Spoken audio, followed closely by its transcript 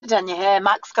done your hair.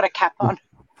 Mark's got a cap on.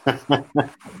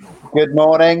 Good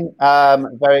morning.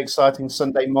 Very exciting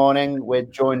Sunday morning. We're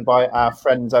joined by our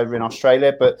friends over in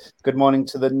Australia, but good morning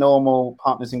to the normal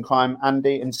partners in crime,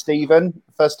 Andy and Stephen.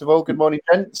 First of all, good morning,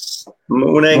 gents.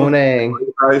 Morning. Morning.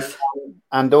 Both.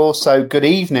 And also good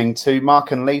evening to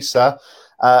Mark and Lisa,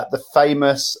 the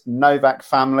famous Novak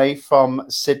family from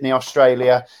Sydney,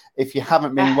 Australia. If you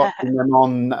haven't been watching them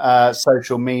on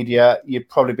social media, you've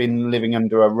probably been living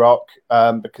under a rock,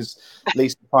 because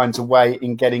Lisa finds a way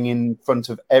in getting in front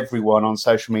of everyone on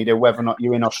social media, whether or not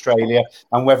you're in Australia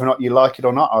and whether or not you like it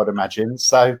or not, I would imagine.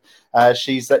 So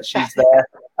she's there.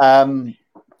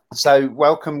 So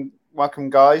welcome,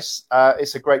 guys.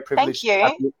 It's a great privilege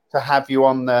to have you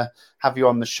on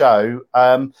the show.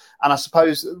 And I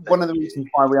suppose one of the reasons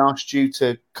why we asked you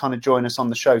to kind of join us on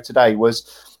the show today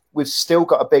was we've still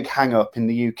got a big hang up in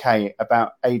the UK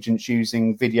about agents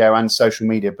using video and social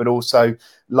media, but also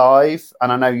live. And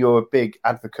I know you're a big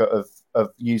advocate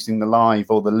of using the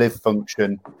live or the live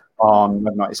function on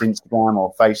whether or not it's Instagram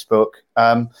or Facebook.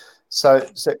 So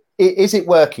is it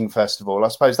working? First of all, I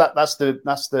suppose that's the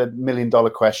 $1 million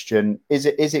question. Is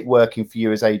it working for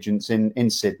you as agents in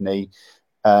Sydney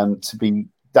to be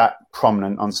that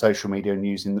prominent on social media and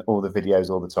using all the videos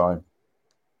all the time?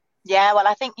 Yeah, well,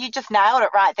 I think you just nailed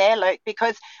it right there, Luke,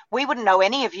 because we wouldn't know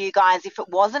any of you guys if it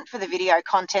wasn't for the video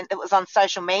content that was on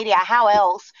social media. How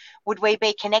else would we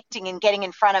be connecting and getting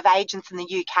in front of agents in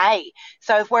the UK?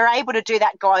 So if we're able to do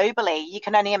that globally, you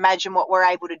can only imagine what we're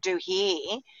able to do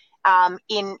here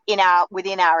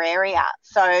within our area.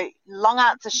 So long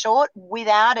answer short,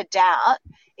 without a doubt,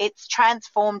 it's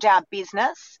transformed our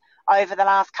business over the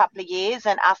last couple of years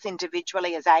and us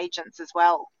individually as agents as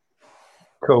well.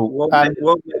 Cool.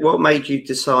 What made you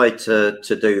decide to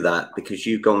do that? Because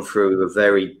you've gone through a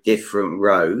very different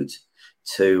road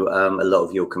to a lot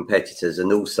of your competitors,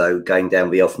 and also going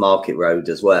down the off-market road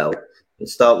as well.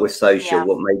 Let's start with social. Yeah.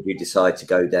 What made you decide to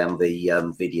go down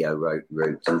the video route?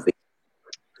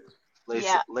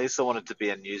 Lisa wanted to be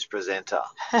a news presenter.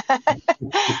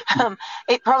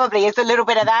 It probably is a little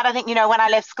bit of that. I think, when I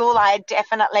left school, I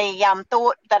definitely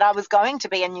thought that I was going to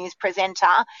be a news presenter.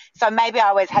 So maybe I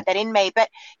always had that in me. But,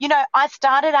 I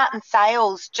started out in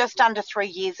sales just under 3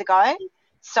 years ago.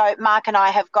 So Mark and I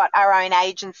have got our own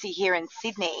agency here in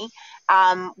Sydney,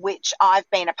 which I've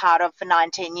been a part of for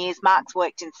 19 years. Mark's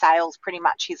worked in sales pretty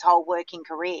much his whole working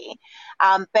career.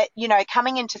 But,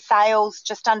 coming into sales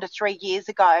just under 3 years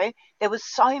ago, there was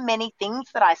so many things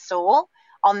that I saw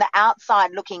on the outside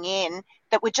looking in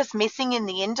that were just missing in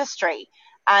the industry.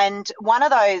 And one of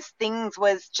those things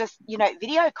was just,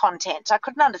 video content. I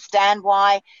couldn't understand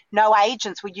why no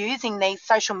agents were using these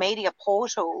social media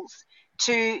portals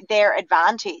to their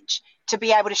advantage to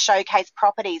be able to showcase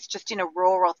properties just in a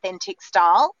raw, authentic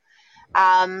style.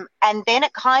 And then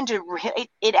it kind of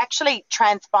it actually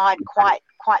transpired quite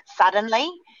suddenly,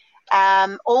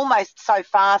 almost so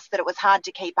fast that it was hard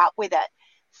to keep up with it.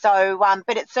 So,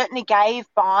 but it certainly gave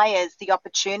buyers the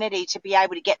opportunity to be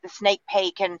able to get the sneak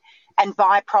peek and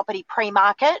buy property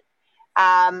pre-market,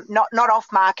 not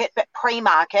off-market, but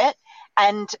pre-market.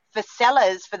 And for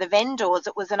sellers, for the vendors,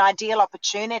 it was an ideal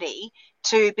opportunity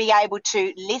to be able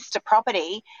to list a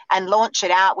property and launch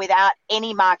it out without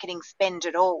any marketing spend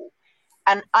at all.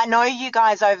 And I know you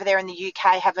guys over there in the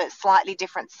UK have a slightly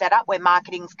different setup where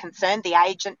marketing's concerned. The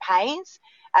agent pays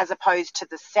as opposed to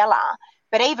the seller,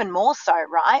 but even more so,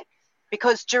 right?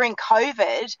 Because during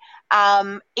COVID,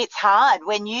 it's hard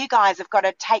when you guys have got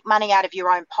to take money out of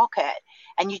your own pocket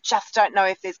and you just don't know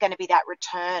if there's going to be that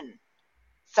return.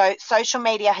 So social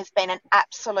media has been an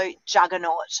absolute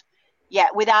juggernaut. Yeah,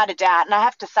 without a doubt. And I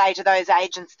have to say to those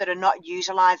agents that are not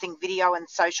utilising video and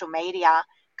social media,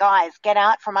 guys, get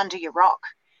out from under your rock.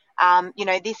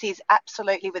 This is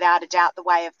absolutely, without a doubt, the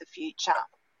way of the future.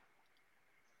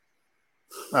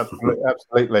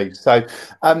 Absolutely. So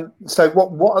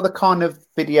what are the kind of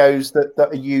videos that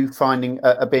are you finding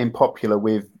are being popular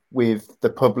with the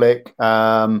public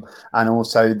and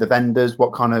also the vendors?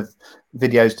 What kind of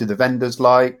videos do the vendors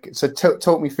like? So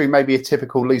talk me through maybe a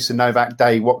typical Lisa Novak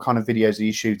day. What kind of videos are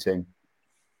you shooting?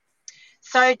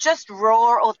 So just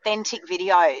raw, authentic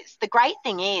videos. The great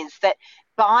thing is that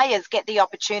buyers get the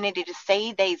opportunity to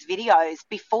see these videos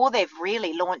before they've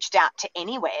really launched out to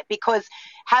anywhere, because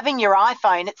having your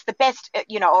iPhone, it's the best,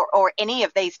 or any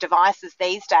of these devices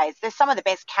these days, they're some of the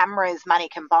best cameras money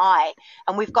can buy,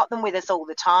 and we've got them with us all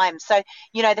the time. So,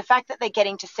 the fact that they're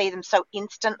getting to see them so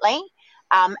instantly,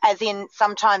 as in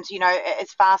sometimes, you know,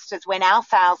 as fast as when our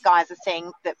sales guys are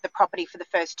seeing the property for the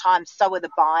first time, so are the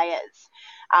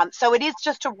buyers. So it is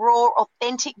just a raw,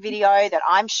 authentic video that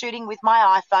I'm shooting with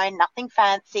my iPhone, nothing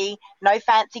fancy, no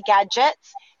fancy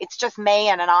gadgets. It's just me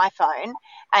and an iPhone,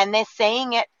 and they're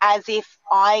seeing it as if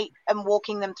I am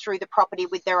walking them through the property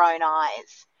with their own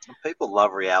eyes. People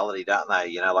love reality, don't they?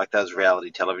 You know, like those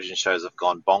reality television shows have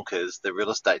gone bonkers. The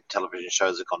real estate television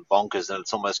shows have gone bonkers, and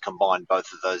it's almost combined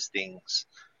both of those things.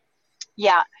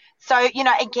 Yeah. So, you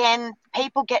know, again,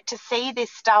 people get to see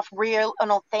this stuff real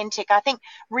and authentic. I think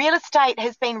real estate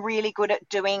has been really good at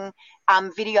doing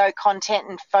video content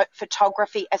and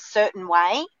photography a certain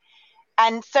way.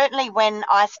 And certainly when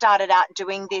I started out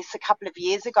doing this a couple of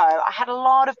years ago, I had a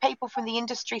lot of people from the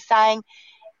industry saying,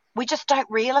 we just don't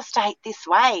real estate this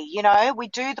way. You know, we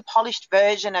do the polished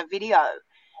version of video.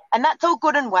 And that's all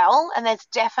good and well, and there's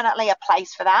definitely a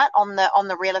place for that on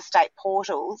the real estate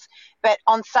portals. But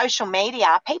on social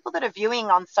media, people that are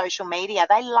viewing on social media,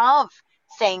 they love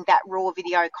seeing that raw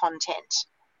video content.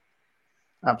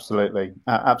 Absolutely,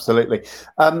 absolutely.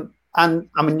 And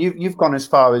I mean, you've gone as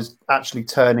far as actually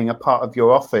turning a part of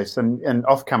your office, and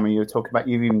off camera you were talking about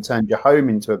you've even turned your home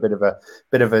into a bit of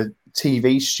a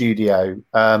TV studio.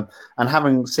 And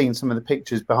having seen some of the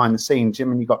pictures behind the scenes, I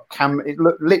mean, you've got it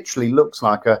literally looks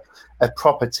like a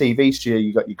proper TV studio.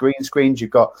 You've got your green screens,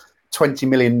 you've got 20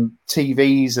 million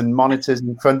TVs and monitors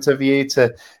in front of you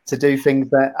to do things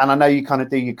there. And I know you kind of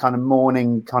do your kind of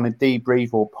morning kind of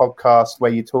debrief or podcast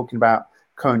where you're talking about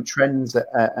current trends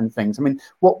and things. I mean,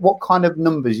 what kind of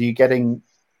numbers are you getting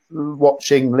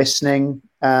watching, listening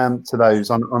to those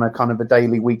on a kind of a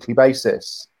daily, weekly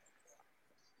basis?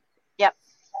 Yep.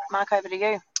 Mark, over to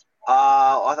you.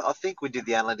 I think we did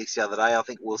the analytics the other day. I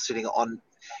think we're sitting on,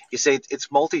 you see,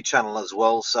 it's multi-channel as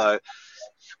well. So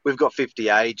we've got 50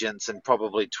 agents and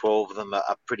probably 12 of them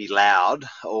are pretty loud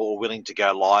or willing to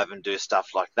go live and do stuff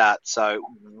like that. So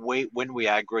when we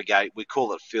aggregate, we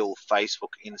call it Phil,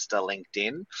 Facebook, Insta,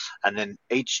 LinkedIn, and then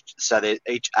each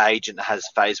agent has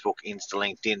Facebook, Insta,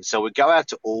 LinkedIn. So we go out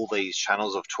to all these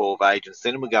channels of 12 agents,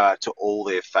 then we go out to all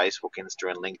their Facebook,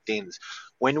 Insta, and LinkedIn's.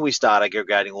 When we start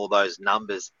aggregating all those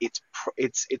numbers, it's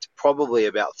probably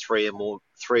about 3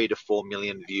 to 4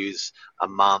 million views a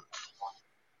month.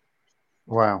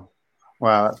 Wow.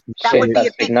 That would be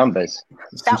big numbers.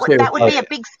 That would be a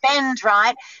big spend,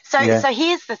 right? So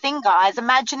here's the thing, guys.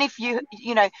 Imagine if you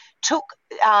took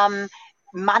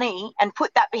money and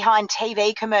put that behind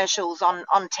TV commercials on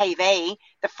TV,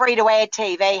 the free-to-air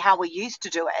TV, how we used to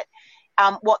do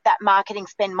it, what that marketing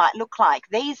spend might look like.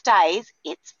 These days,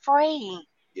 it's free.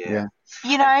 Yeah.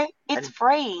 You know, it's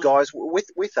free. Guys,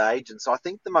 with agents, I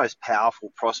think the most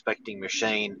powerful prospecting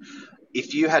machine,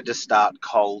 if you had to start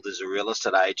cold as a real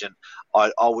estate agent, I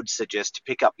would suggest to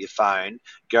pick up your phone,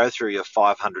 go through your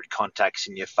 500 contacts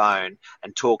in your phone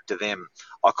and talk to them.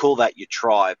 I call that your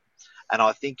tribe. And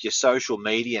I think your social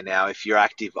media now, if you're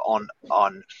active on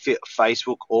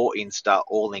Facebook or Insta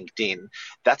or LinkedIn,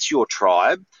 that's your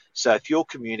tribe. So if you're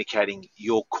communicating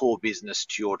your core business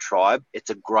to your tribe, it's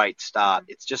a great start.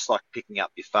 It's just like picking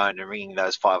up your phone and ringing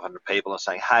those 500 people and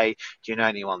saying, hey, do you know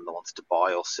anyone that wants to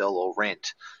buy or sell or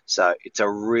rent? So it's a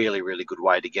really, really good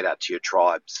way to get out to your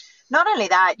tribes. Not only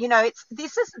that, you know,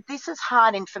 this is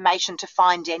hard information to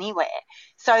find anywhere.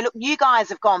 So look, you guys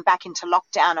have gone back into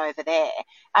lockdown over there,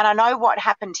 and I know what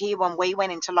happened here when we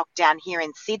went into lockdown here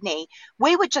in Sydney.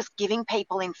 We were just giving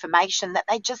people information that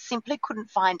they just simply couldn't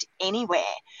find anywhere.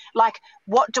 Like,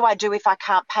 what do I do if I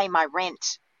can't pay my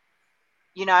rent?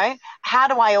 You know, how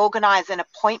do I organise an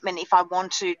appointment if I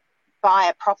want to buy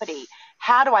a property?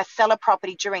 How do I sell a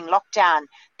property during lockdown?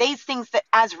 These things that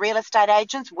as real estate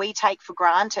agents we take for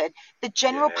granted, the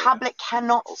general public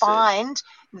cannot find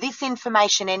this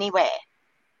information anywhere.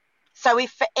 So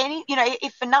if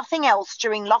for nothing else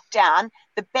during lockdown,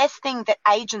 the best thing that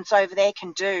agents over there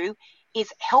can do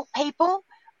is help people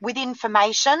with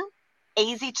information,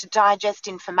 easy to digest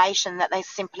information that they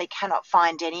simply cannot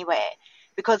find anywhere.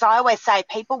 Because I always say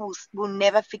people will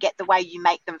never forget the way you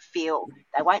make them feel.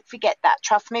 They won't forget that.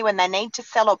 Trust me, when they need to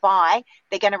sell or buy,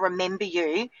 they're going to remember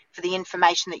you for the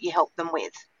information that you help them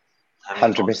with.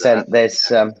 100%.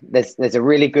 There's a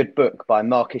really good book by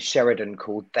Marcus Sheridan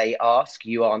called They Ask,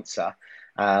 You Answer.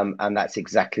 And that's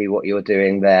exactly what you're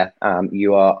doing there.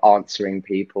 You are answering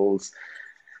people's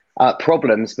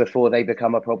problems before they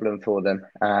become a problem for them.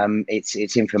 It's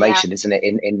information, isn't it,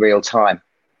 in real time?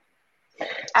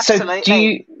 Absolutely.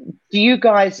 So do you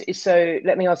guys, so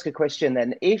let me ask a question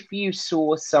then. If you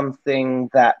saw something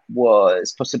that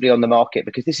was possibly on the market,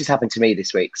 because this has happened to me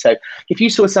this week. So if you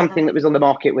saw something that was on the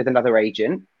market with another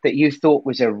agent that you thought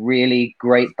was a really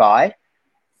great buy,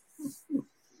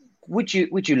 would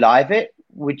you live it?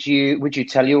 Would you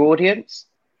tell your audience?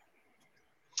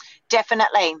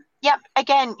 Definitely. Yep.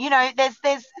 Again, you know,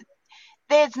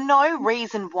 there's no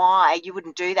reason why you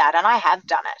wouldn't do that, and I have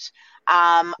done it.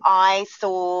 I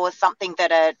saw something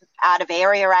that a out of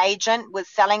area agent was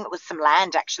selling. It was some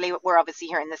land, actually. We're obviously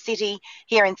here in the city,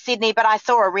 here in Sydney, but I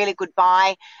saw a really good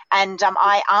buy, and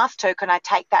I asked her, can I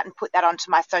take that and put that onto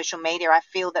my social media? I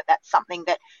feel that that's something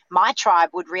that my tribe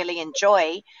would really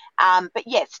enjoy. But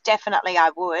yes, definitely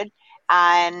I would.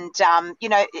 And, you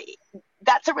know,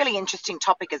 that's a really interesting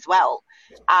topic as well.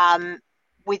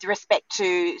 With respect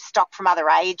to stock from other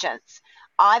agents,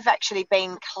 I've actually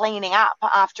been cleaning up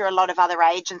after a lot of other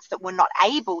agents that were not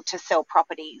able to sell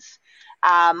properties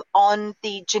on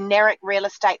the generic real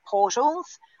estate portals.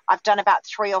 I've done about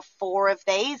 3 or 4 of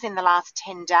these in the last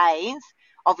 10 days.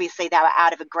 Obviously, they were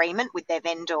out of agreement with their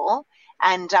vendor,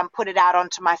 and put it out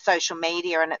onto my social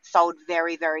media, and it sold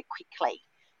very, very quickly.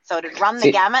 So it had run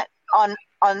the gamut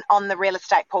on the real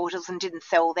estate portals and didn't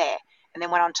sell there, and then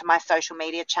went onto my social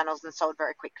media channels and sold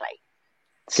very quickly.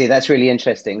 See, that's really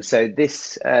interesting. So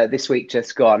this week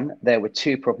just gone, there were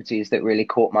 2 properties that really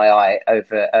caught my eye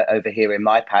over here in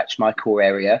my patch, my core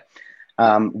area.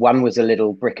 One was a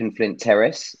little brick and flint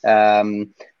terrace,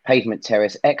 pavement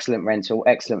terrace, excellent rental,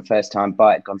 excellent first time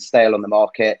buy. It gone stale on the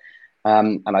market,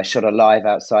 and I shot a live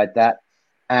outside that.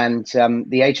 And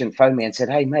the agent phoned me and said,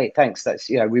 "Hey, mate, thanks. That's,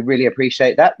 you know, we really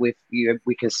appreciate that. We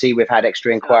can see we've had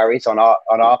extra inquiries on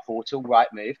our portal,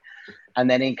 Rightmove." And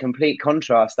then in complete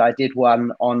contrast, I did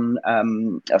one on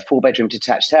a 4-bedroom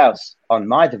detached house on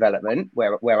my development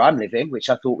where I'm living, which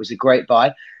I thought was a great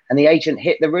buy. And the agent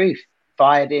hit the roof,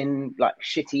 fired in like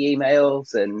shitty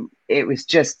emails, and it was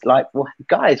just like, well,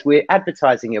 guys, we're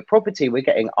advertising your property, we're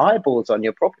getting eyeballs on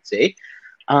your property.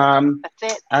 That's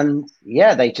it. And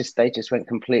yeah, they just went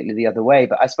completely the other way.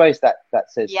 But I suppose that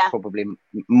says probably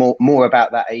more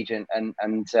about that agent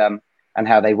and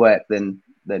how they work than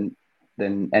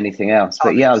anything else.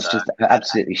 But yeah, I was just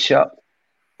absolutely shocked.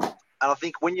 And I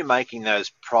think when you're making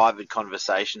those private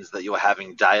conversations that you're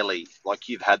having daily, like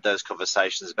you've had those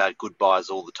conversations about good buys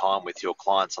all the time with your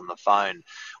clients on the phone,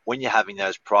 when you're having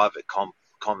those private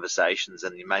conversations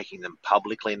and you're making them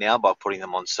publicly now by putting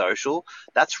them on social,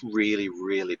 that's really,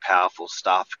 really powerful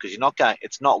stuff, because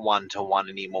it's not 1-to-1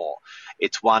 anymore.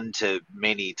 It's 1 to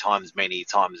many times many,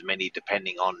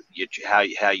 depending on how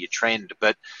you trend.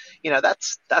 But, you know,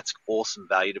 that's awesome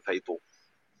value to people.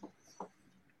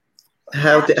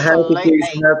 How did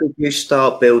you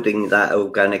start building that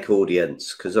organic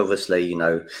audience? Because obviously, you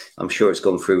know, I'm sure it's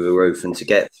gone through the roof, and to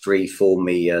get 3-4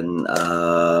 million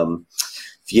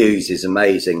views is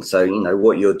amazing. So, you know,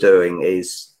 what you're doing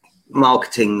is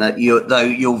marketing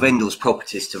your vendors'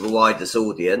 properties to the widest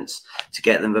audience to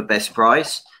get them the best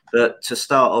price. But to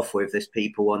start off with, there's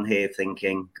people on here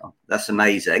thinking, oh, that's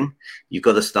amazing. You've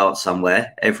got to start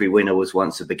somewhere. Every winner was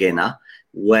once a beginner.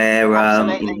 Where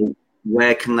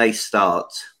can they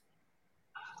start?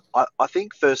 I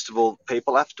think, first of all,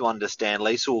 people have to understand.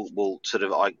 Lisa will sort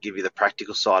of give you the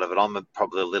practical side of it. I'm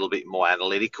probably a little bit more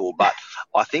analytical, but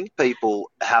I think people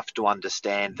have to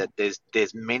understand that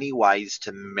there's many ways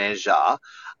to measure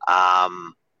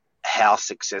how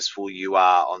successful you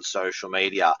are on social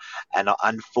media. And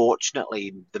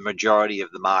unfortunately, the majority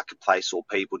of the marketplace or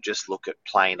people just look at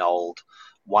plain old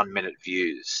 1-minute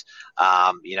views,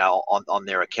 you know, on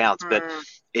their accounts. But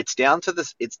it's down to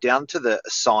the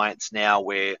science now,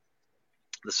 where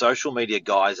the social media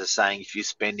guys are saying if you're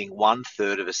spending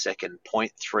 1/3 of a second,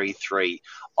 0.33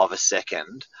 of a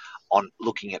second, on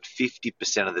looking at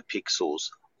 50% of the pixels,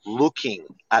 of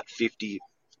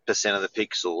the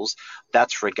pixels,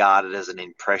 that's regarded as an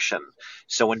impression.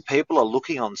 So when people are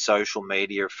looking on social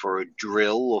media for a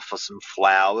drill or for some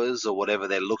flowers or whatever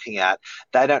they're looking at,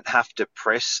 they don't have to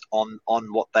press on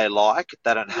what they like.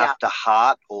 They don't have to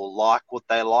heart or like what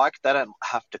they like. They don't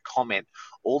have to comment.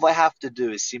 All they have to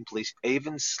do is simply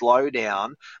even slow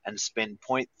down and spend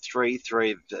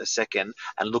 0.33 of a second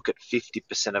and look at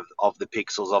 50% of the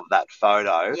pixels of that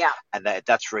photo. Yeah. And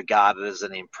that's regarded as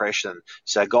an impression.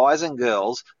 So guys and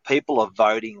girls, people are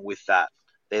voting with that.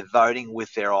 They're voting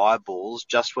with their eyeballs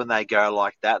just when they go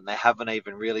like that, and they haven't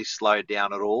even really slowed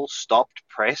down at all, stopped,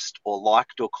 pressed, or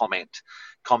liked or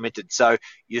commented. So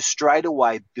you're straight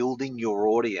away building your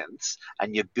audience,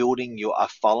 and you're building a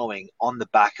following on the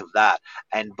back of that.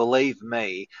 And believe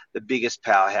me, the biggest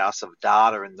powerhouse of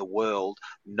data in the world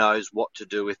knows what to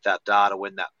do with that data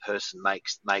when that person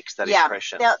makes that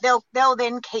impression. They'll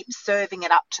then keep serving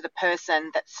it up to the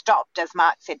person that stopped, as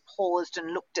Mark said, paused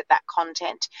and looked at that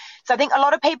content. So I think a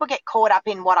lot of people get caught up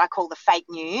in what I call the fake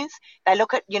news. They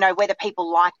look at, you know, whether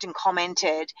people liked and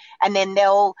commented, and then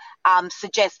they'll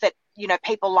suggest that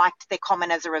people liked their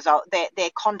comment as a result, their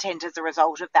content as a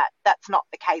result of that. That's not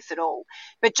the case at all.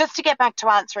 But just to get back to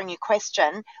answering your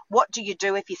question, what do you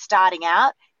do if you're starting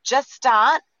out? Just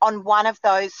start on one of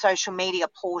those social media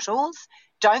portals.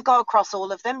 Don't go across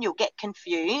all of them. You'll get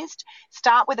confused.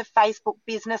 Start with a Facebook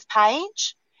business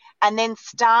page and then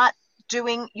start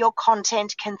doing your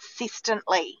content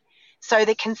consistently. So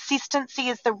the consistency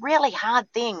is the really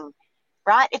hard thing,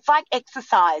 right? It's like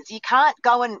exercise. You can't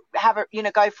go and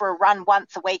go for a run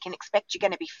once a week and expect you're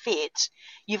going to be fit.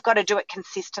 You've got to do it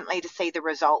consistently to see the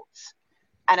results.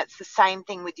 And it's the same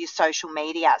thing with your social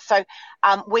media. So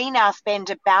we now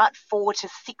spend about 4 to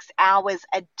 6 hours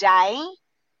a day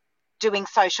doing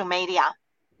social media.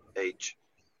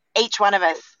 Each one of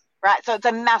us, right? So it's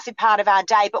a massive part of our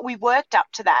day, but we worked up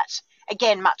to that.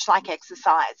 Again, much like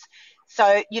exercise.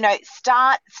 So,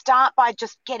 start by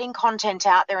just getting content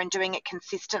out there and doing it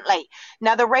consistently.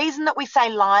 Now, the reason that we say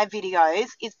live videos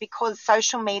is because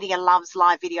social media loves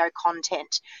live video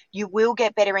content. You will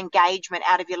get better engagement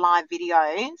out of your live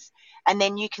videos, and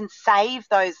then you can save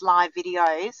those live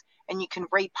videos and you can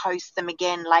repost them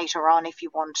again later on if you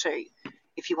want to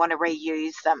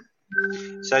reuse them.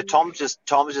 So Tom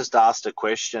just asked a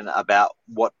question about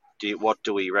what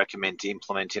do we recommend to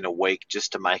implement in a week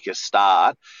just to make a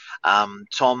start.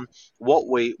 Tom,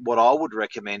 what I would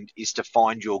recommend is to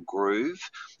find your groove,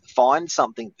 find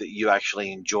something that you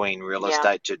actually enjoy in real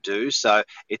estate to do. So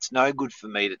it's no good for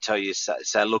me to tell you,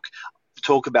 say, look,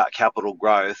 talk about capital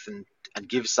growth and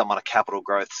give someone a capital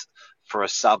growth for a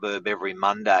suburb every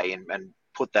Monday and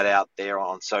put that out there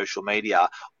on social media,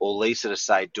 or Lisa to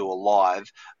say do a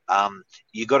live.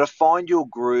 You got to find your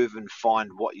groove and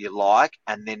find what you like,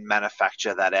 and then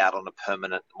manufacture that out on a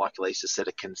permanent, like Lisa said,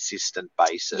 a consistent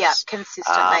basis. Yeah,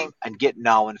 consistently. And get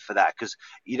known for that, because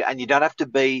you don't have to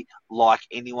be like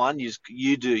anyone.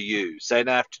 You do you. So you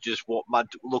don't have to just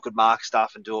look at Mark's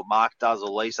stuff and do what Mark does or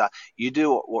Lisa. You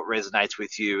do what resonates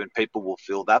with you, and people will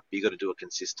feel that. But you got to do it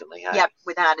consistently. Hey? Yep,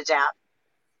 without a doubt.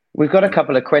 We've got a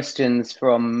couple of questions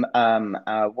from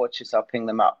our watchers. I'll ping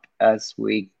them up as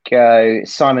we go.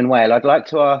 Simon Whale, I'd like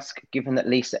to ask, given that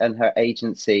Lisa and her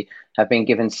agency have been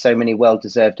given so many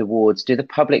well-deserved awards, do the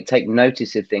public take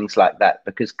notice of things like that?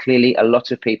 Because clearly a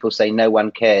lot of people say no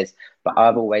one cares, but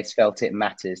I've always felt it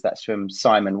matters. That's from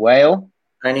Simon Whale.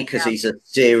 Only because he's a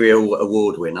serial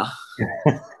award winner.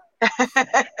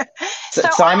 So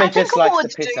Simon just likes to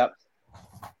piss up.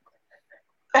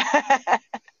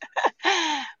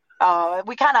 Oh,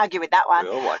 we can't argue with that one.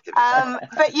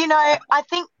 But, I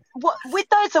think with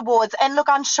those awards, and look,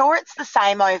 I'm sure it's the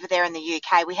same over there in the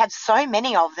UK. We have so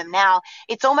many of them now.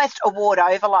 It's almost award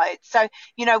overload. So,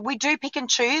 we do pick and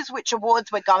choose which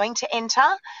awards we're going to enter.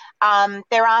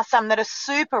 There are some that are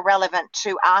super relevant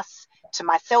to us, to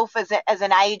myself as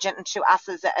an agent, and to us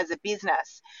as a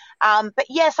business. But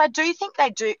yes, I do think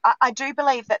they do. I do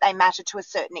believe that they matter to a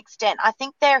certain extent. I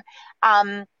think they're,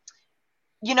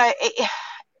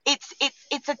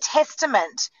 it's a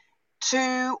testament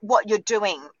to what you're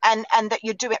doing and that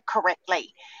you do it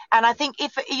correctly. And I think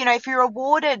if you're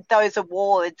awarded those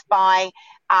awards by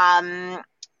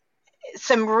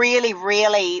some really,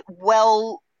 really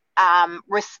well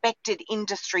respected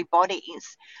industry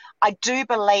bodies, I do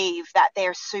believe that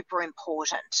they're super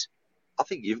important. I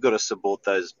think you've got to support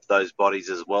those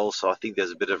bodies as well. So I think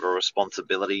there's a bit of a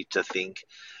responsibility to think.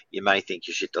 You may think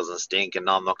your shit doesn't stink and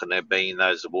I'm not going to be in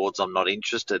those awards, I'm not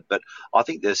interested. But I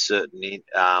think there's certain,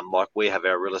 like we have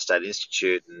our Real Estate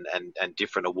Institute and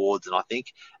different awards. And I think,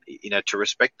 to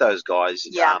respect those guys,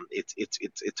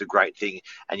 it's a great thing.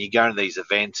 And you go to these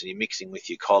events and you're mixing with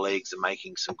your colleagues and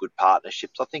making some good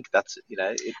partnerships. I think that's,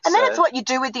 and then it's what you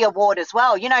do with the award as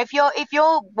well. If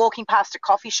you're walking past a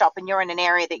coffee shop and you're in an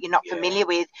area that you're not familiar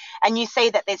with and you see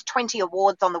that there's 20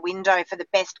 awards on the window for the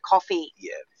best coffee,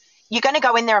 you're going to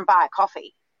go in there and buy a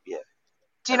coffee. Yeah.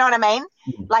 Do you know what I mean?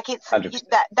 Like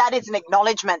that is an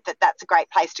acknowledgement that that's a great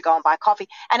place to go and buy coffee.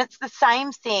 And it's the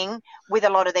same thing with a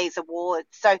lot of these awards.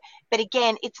 So, but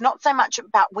again, it's not so much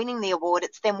about winning the award.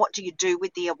 It's then what do you do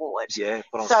with the award? Yeah,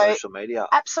 put on social media.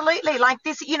 Absolutely. Like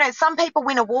this, some people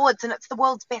win awards and it's the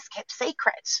world's best kept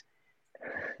secret.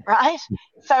 Right.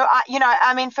 So,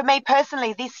 for me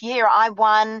personally, this year I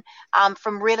won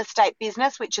from Real Estate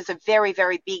Business, which is a very,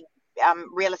 very big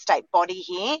real estate body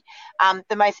here,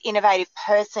 the most innovative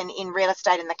person in real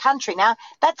estate in the country. Now,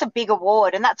 that's a big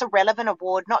award and that's a relevant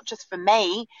award, not just for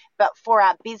me, but for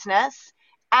our business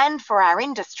and for our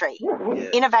industry. Yeah.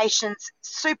 Innovation's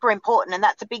super important, and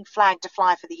that's a big flag to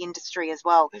fly for the industry as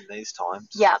well. In these times.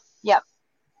 Yeah.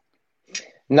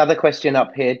 Another question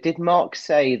up here. Did Mark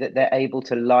say that they're able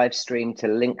to live stream to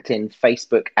LinkedIn,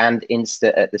 Facebook and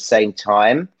Insta at the same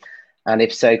time? And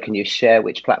if so, can you share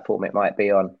which platform it might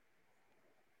be on?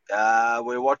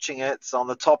 We're watching it. It's on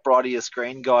the top right of your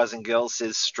screen, guys and girls,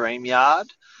 says StreamYard.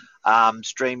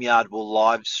 StreamYard will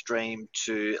live stream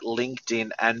to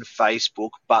LinkedIn and Facebook,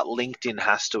 but LinkedIn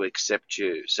has to accept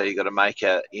you. So you got to make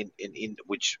a in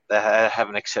which they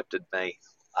haven't accepted me.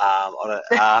 Now,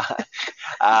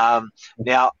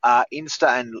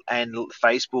 Insta and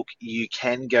Facebook, you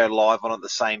can go live on at the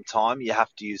same time. You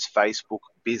have to use Facebook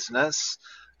Business,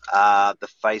 the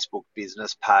Facebook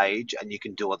Business page, and you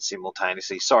can do it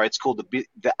simultaneously. Sorry, it's called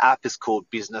the app is called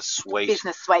Business Suite.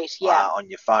 Business Suite, yeah, on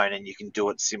your phone, and you can do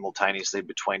it simultaneously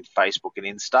between Facebook and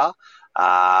Insta,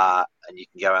 and you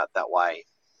can go out that way.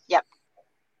 Yep.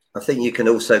 I think you can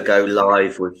also go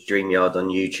live with StreamYard on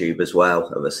YouTube as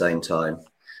well at the same time.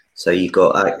 So you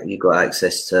got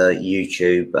access to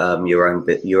YouTube, your own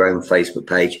Facebook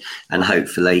page, and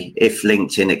hopefully, if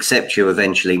LinkedIn accepts you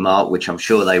eventually, Mark, which I'm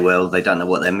sure they will, they don't know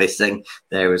what they're missing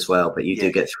there as well. But you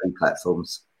do get 3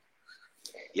 platforms.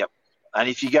 Yep, and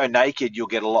if you go naked, you'll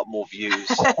get a lot more views.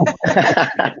 So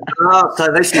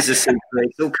this is a secret.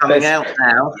 It's all coming out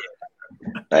now.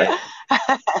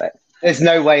 There's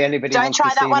no way anybody don't wants try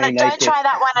to that see one. me Don't naked. try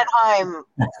that one at home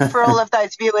for all of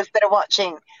those viewers that are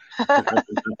watching.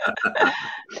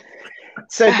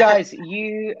 So, guys,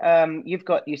 you've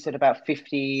got, you said about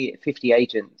 50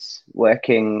 agents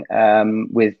working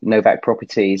with Novak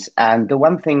Properties, and the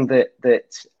one thing that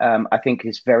I think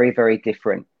is very, very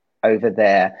different over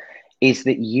there is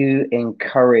that you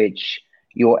encourage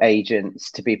your agents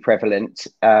to be prevalent.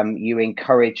 You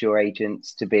encourage your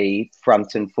agents to be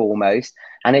front and foremost.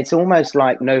 And it's almost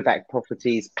like Novak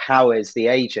Properties powers the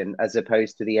agent as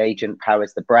opposed to the agent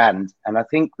powers the brand. And I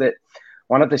think that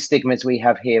one of the stigmas we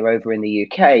have here over in the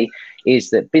UK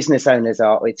is that business owners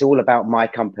it's all about my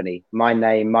company, my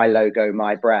name, my logo,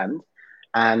 my brand.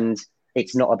 And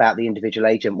it's not about the individual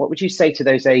agent. What would you say to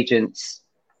those agents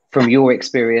from your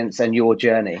experience and your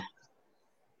journey?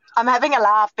 I'm having a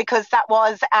laugh because that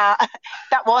was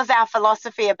our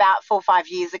philosophy about 4 or 5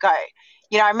 years ago.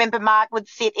 You know, I remember Mark would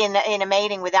sit in a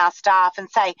meeting with our staff and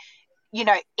say, you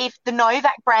know, if the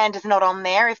Novak brand is not on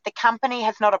there, if the company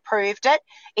has not approved it,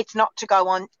 it's not to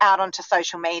go out onto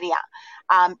social media.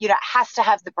 You know, it has to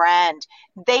have the brand.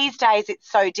 These days,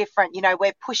 it's so different. You know,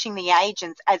 we're pushing the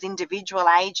agents as individual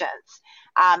agents.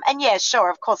 And yeah, sure,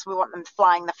 of course, we want them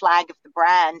flying the flag of the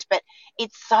brand, but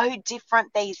it's so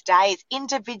different these days.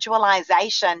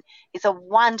 Individualization is a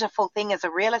wonderful thing as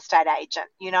a real estate agent,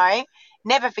 you know,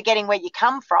 never forgetting where you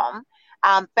come from.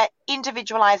 But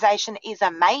individualization is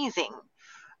amazing.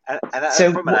 And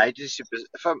so, from an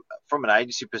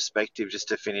agency perspective, just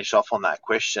to finish off on that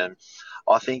question,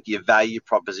 I think your value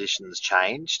proposition's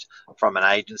changed from an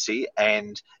agency,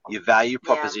 and your value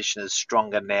proposition is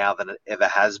stronger now than it ever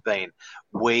has been.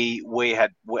 We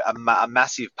had a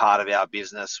massive part of our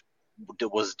business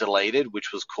was deleted,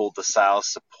 which was called the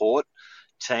sales support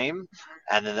team,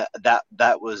 and then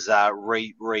that was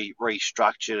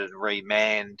restructured and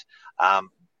remanned,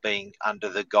 being under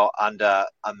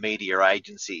a media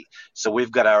agency. So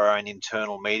we've got our own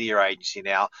internal media agency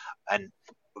now, and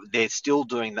they're still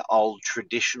doing the old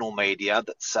traditional media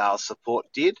that sales support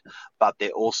did, but they're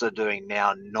also doing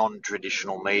now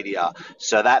non-traditional media.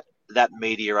 So that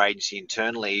media agency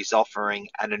internally is offering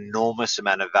an enormous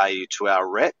amount of value to our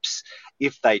reps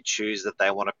if they choose that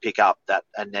they want to pick up that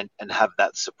and have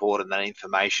that support and that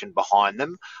information behind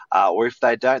them, or if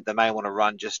they don't, they may want to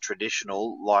run just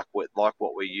traditional like what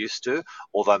we're used to,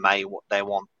 or they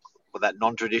want that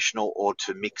non-traditional, or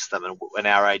to mix them, and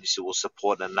our agency will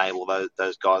support and enable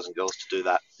those guys and girls to do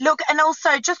that. Look, and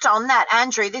also just on that,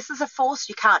 Andrew, this is a force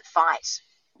you can't fight.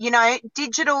 You know,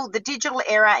 the digital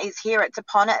era is here, it's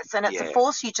upon us, and it's a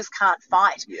force you just can't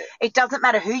fight. It doesn't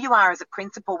matter who you are as a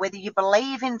principal, whether you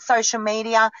believe in social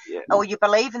media or you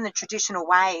believe in the traditional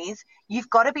ways, you've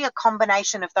got to be a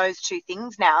combination of those two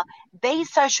things now.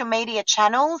 These social media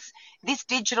channels, this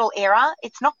digital era,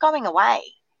 it's not going away.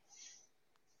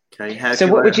 Okay, so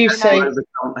what would you say?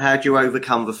 How do you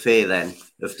overcome the fear then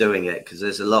of doing it? Because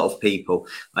there's a lot of people.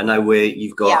 I know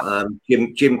you've got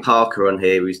Jim Parker on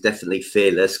here, who's definitely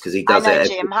fearless because he does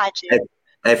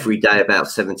every day about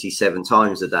 77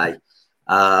 times a day.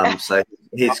 So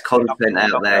his content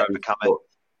out there,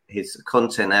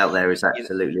 is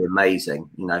absolutely amazing.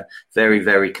 You know, very,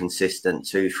 very consistent,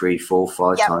 2, 3, 4,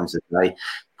 5 times a day.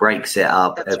 Breaks it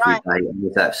up every day, and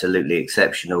is absolutely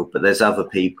exceptional. But there's other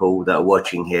people that are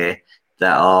watching here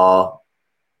that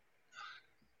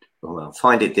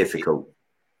find it difficult.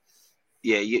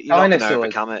 You're not going to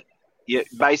overcome it. Yeah,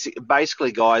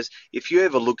 basically, guys, if you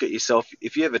ever look at yourself,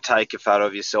 if you ever take a photo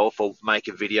of yourself or make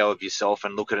a video of yourself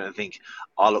and look at it and think,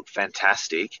 I look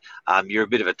fantastic, you're a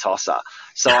bit of a tosser.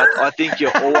 So I think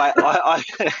you're always,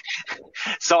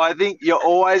 so I think you're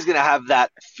always going to have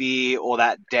that fear or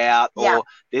that doubt, or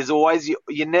there's always,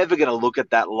 you're never going to look at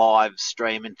that live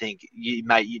stream and think,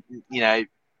 mate, you know,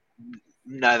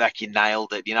 Novak, you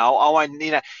nailed it. You know,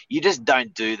 you just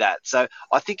don't do that. So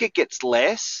I think it gets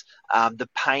less. The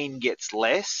pain gets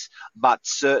less, but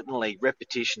certainly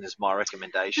repetition is my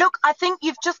recommendation. Look, I think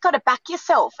you've just got to back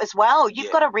yourself as well.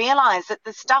 You've got to realise that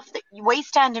the stuff that we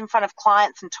stand in front of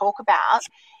clients and talk about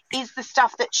is the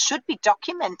stuff that should be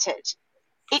documented.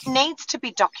 It needs to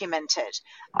be documented.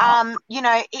 You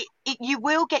know, you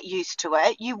will get used to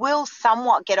it. You will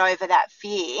somewhat get over that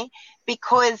fear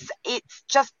because it's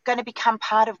just going to become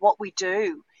part of what we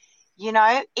do. You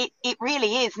know, it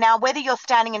really is. Now, whether you're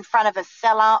standing in front of a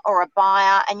seller or a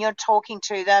buyer and you're talking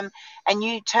to them and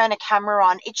you turn a camera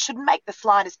on, it shouldn't make the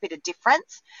slightest bit of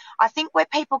difference. I think where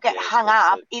people get hung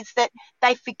up is that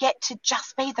they forget to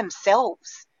just be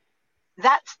themselves.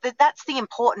 That's the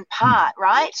important part,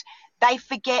 right? They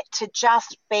forget to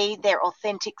just be their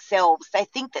authentic selves. They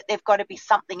think that they've got to be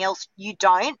something else. You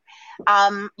don't.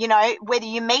 You know, whether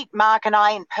you meet Mark and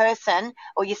I in person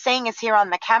or you're seeing us here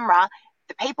on the camera,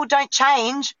 the people don't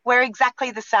change. We're exactly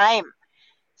the same.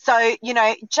 So, you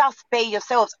know, just be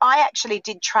yourselves. I actually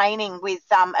did training with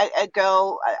a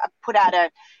girl, put out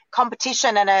a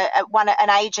competition, and an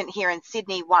agent here in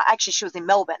Sydney. Actually, she was in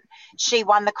Melbourne. She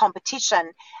won the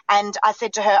competition. And I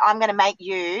said to her, I'm going to make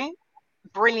you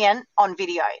brilliant on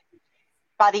video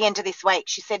by the end of this week.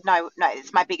 She said, no,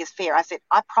 it's my biggest fear. I said,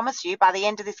 I promise you by the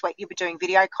end of this week, you'll be doing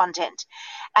video content.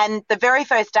 And the very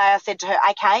first day I said to her,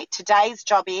 okay, today's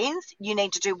job is you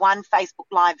need to do one Facebook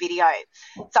Live video.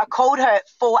 So I called her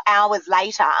 4 hours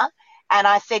later and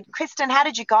I said, Kristen, how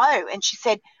did you go? And she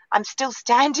said, I'm still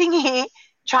standing here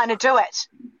trying to do it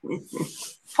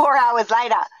 4 hours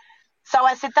later. So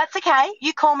I said, that's okay.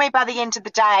 You call me by the end of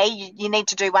the day. You need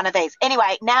to do one of these.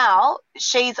 Anyway, now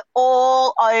she's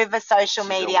all over social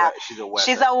media.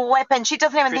 She's a weapon. She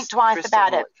doesn't even think twice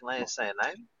about it. Can I say her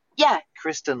name? Yeah.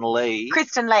 Kristen Lee.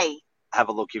 Have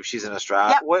a look if she's in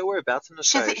Australia. Yep. Whereabouts in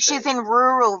Australia? She's in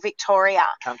rural Victoria.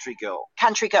 Country girl.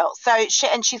 So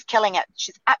she's killing it.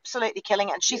 She's absolutely killing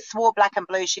it. And she swore black and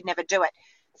blue she'd never do it.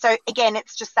 So again,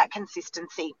 it's just that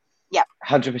consistency. Yep.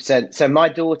 100%. So my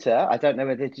daughter, I don't know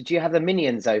whether, did you have the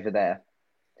Minions over there?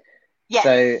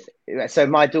 Yes. So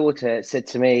my daughter said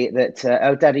to me that,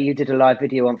 oh, Daddy, you did a live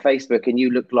video on Facebook and you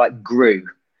looked like Gru.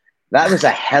 That was a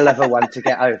hell of a one to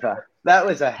get over. I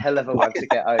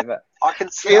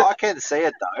can see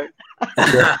it though.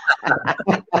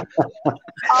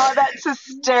 Oh, that's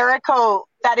hysterical.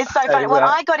 That is so funny. Well,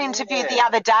 I got interviewed the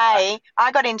other day.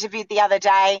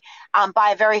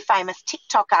 By a very famous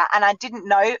TikToker, and I didn't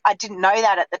know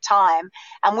that at the time.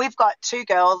 And we've got two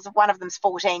girls. One of them's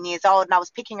 14 years old, and I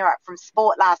was picking her up from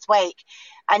sport last week.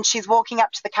 And she's walking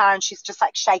up to the car, and she's just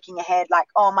like shaking her head, like,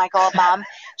 "Oh my God, Mum!"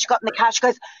 She got in the car. She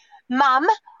goes, "Mum,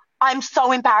 I'm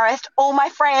so embarrassed. All my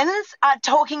friends are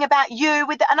talking about you."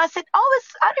 And I said, "Oh,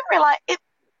 I didn't realize it.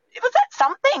 Was that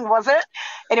something, was it?"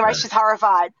 Anyway, she's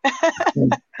horrified.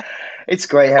 It's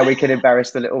great how we can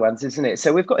embarrass the little ones, isn't it?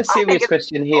 So we've got a serious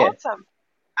question here.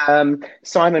 Awesome.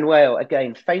 Simon Whale,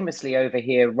 again, famously over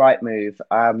here, Rightmove,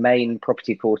 our main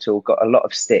property portal, got a lot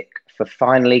of stick for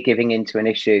finally giving into an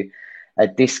issue, a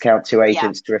discount to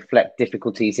agents to reflect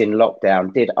difficulties in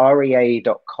lockdown. Did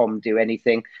REA.com do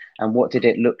anything? And what did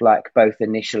it look like both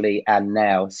initially and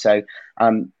now? So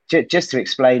just to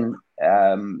explain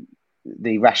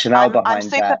the rationale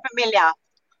behind that. I'm super familiar.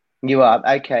 You are?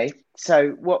 Okay.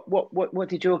 So what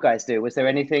did your guys do? Was there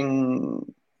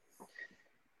anything?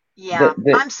 Yeah,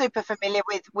 I'm super familiar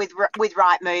with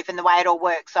Rightmove and the way it all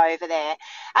works over there.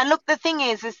 And look, the thing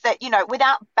is that, you know,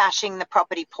 without bashing the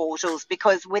property portals,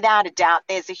 because without a doubt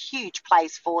there's a huge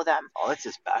place for them. Oh, let's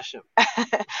just bash them.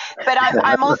 But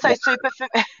I'm also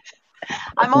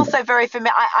I'm also very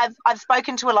familiar. I've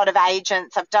spoken to a lot of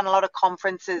agents. I've done a lot of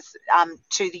conferences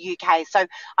to the UK. So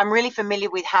I'm really familiar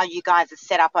with how you guys are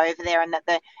set up over there, and that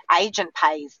the agent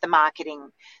pays the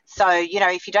marketing. So, you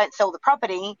know, if you don't sell the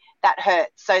property, that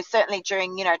hurts. So certainly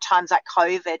during, you know, times like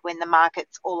COVID, when the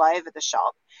market's all over the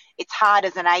shop, it's hard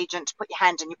as an agent to put your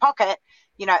hand in your pocket,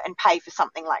 you know, and pay for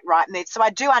something like Rightmove. So I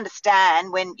do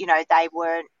understand when, you know, they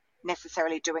weren't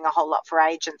necessarily doing a whole lot for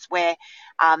agents where,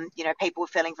 you know, people were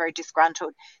feeling very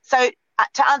disgruntled. So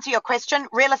to answer your question,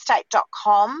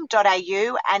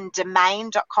 realestate.com.au and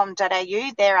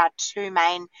domain.com.au, there are two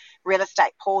main real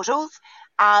estate portals.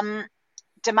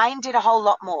 Domain did a whole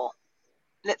lot more.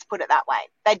 Let's put it that way.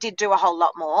 They did do a whole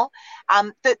lot more.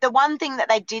 The one thing that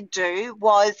they did do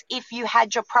was if you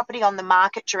had your property on the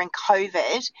market during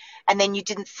COVID and then you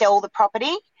didn't sell the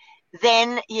property,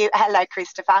 then hello,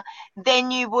 Christopher,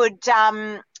 then you would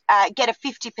get a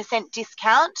 50%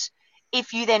 discount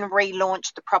if you then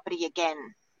relaunch the property again.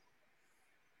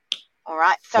 All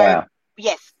right. So, wow.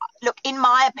 Yes, look, in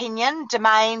my opinion,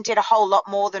 Domain did a whole lot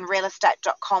more than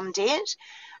realestate.com did.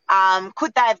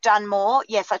 Could they have done more?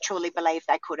 Yes, I truly believe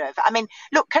they could have. I mean,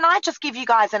 look, can I just give you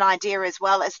guys an idea as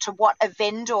well as to what a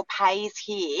vendor pays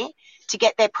here to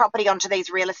get their property onto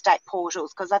these real estate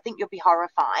portals? Because I think you'll be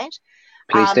horrified.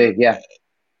 Please do, yeah.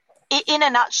 In a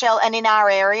nutshell, and in our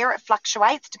area, it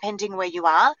fluctuates depending where you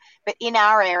are. But in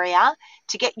our area,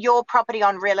 to get your property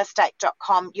on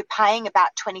realestate.com, you're paying about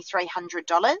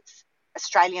 $2,300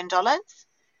 Australian dollars.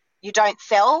 You don't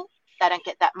sell, they don't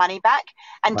get that money back.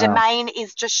 And wow. Domain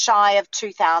is just shy of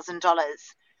 $2,000.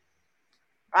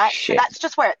 Right? Shit. So that's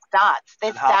just where it starts.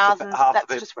 There's thousands.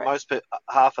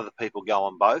 Half of the people go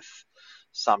on both.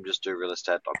 Some just do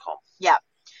realestate.com. Yeah.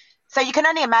 So you can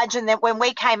only imagine that when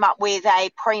we came up with a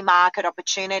pre-market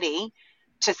opportunity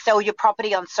to sell your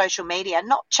property on social media,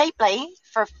 not cheaply,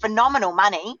 for phenomenal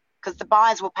money, because the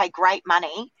buyers will pay great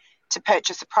money to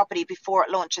purchase a property before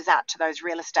it launches out to those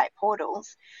real estate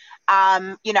portals.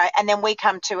 And then we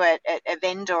come to a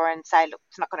vendor and say, look,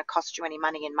 it's not going to cost you any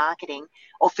money in marketing.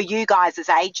 Or for you guys as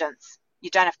agents, you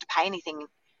don't have to pay anything,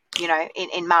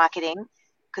 in marketing,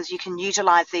 because you can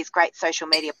utilize these great social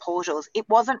media portals. It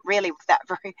wasn't really that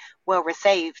very well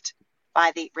received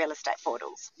by the real estate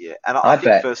portals. Yeah, and I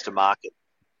think first to market,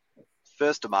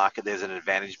 there's an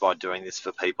advantage by doing this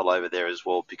for people over there as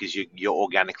well, because you're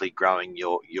organically growing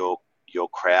your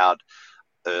crowd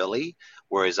early.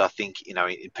 Whereas I think,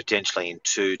 potentially in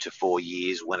 2 to 4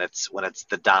 years, when it's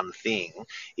the done thing,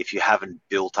 if you haven't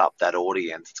built up that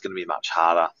audience, it's going to be much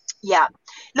harder. Yeah.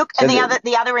 Look, and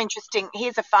the other interesting,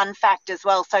 here's a fun fact as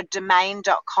well. So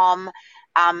domain.com,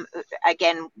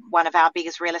 again, one of our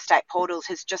biggest real estate portals,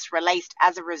 has just released,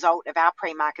 as a result of our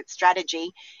pre-market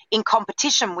strategy, in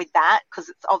competition with that, because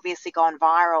it's obviously gone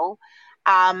viral,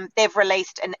 they've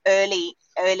released an early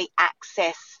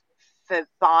access for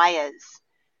buyers,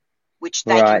 which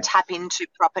they can tap into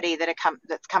property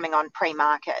that's coming on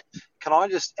pre-market. Can I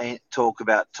just talk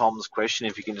about Tom's question,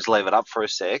 if you can just leave it up for a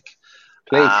sec?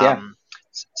 Please, yeah.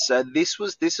 So this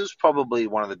was probably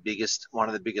one of the biggest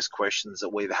questions that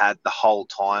we've had the whole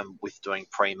time with doing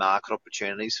pre-market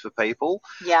opportunities for people.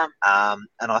 Yeah. And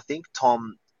I think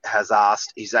Tom has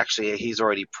asked. He's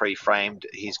already pre-framed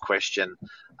his question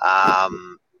by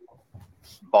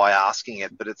asking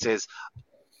it, but it says,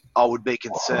 I would be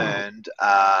concerned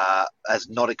as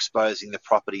not exposing the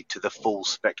property to the full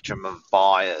spectrum of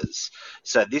buyers.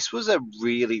 So this was a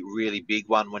really, really big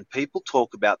one. When people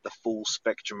talk about the full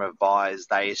spectrum of buyers,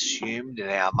 they assumed in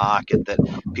our market that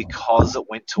because it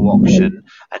went to auction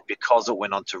and because it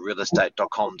went onto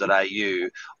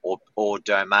realestate.com.au or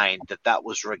Domain, that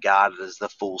was regarded as the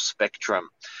full spectrum.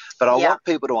 But I want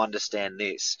people to understand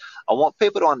this. I want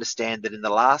people to understand that in the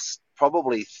last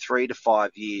probably 3 to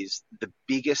 5 years, the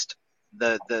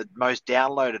most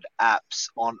downloaded apps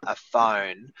on a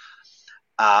phone,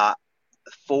 4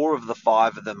 of the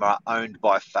 5 of them are owned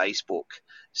by Facebook.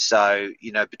 So,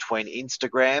 between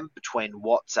Instagram, between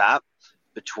WhatsApp,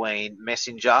 between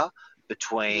Messenger,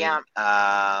 between did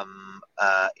I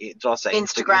say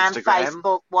Instagram,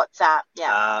 Facebook, WhatsApp,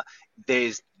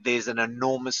 there's an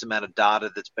enormous amount of data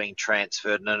that's being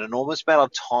transferred and an enormous amount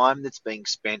of time that's being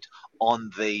spent on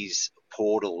these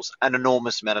portals, an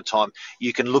enormous amount of time.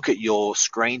 You can look at your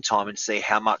screen time and see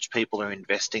how much people are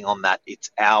investing on that.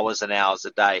 It's hours and hours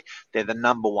a day. They're the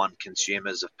number one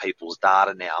consumers of people's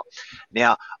data now.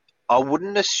 Now, I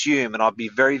wouldn't assume, and I'd be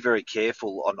very, very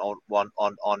careful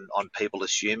on people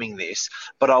assuming this,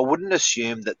 but I wouldn't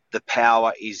assume that the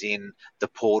power is in the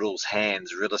portal's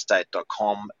hands,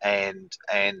 realestate.com and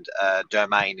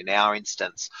Domain in our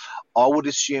instance. I would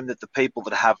assume that the people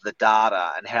that have the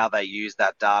data and how they use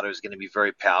that data is going to be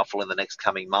very powerful in the next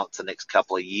coming months, the next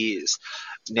couple of years.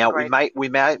 Now, we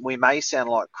may sound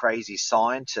like crazy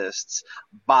scientists,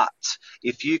 but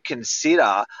if you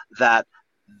consider that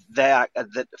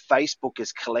Facebook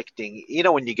is collecting,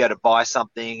 when you go to buy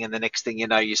something and the next thing you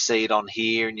know, you see it on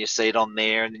here and you see it on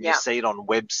there and then you see it on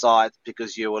websites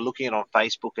because you were looking at it on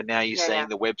Facebook and now you're seeing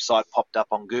the website popped up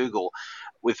on Google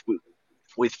with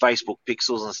Facebook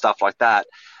pixels and stuff like that.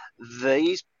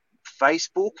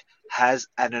 Facebook has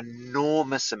an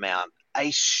enormous amount,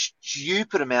 a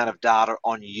stupid amount of data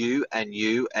on you and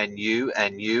you and you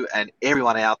and you and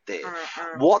everyone out there.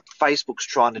 Mm-hmm. What Facebook's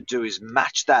trying to do is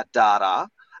match that data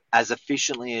as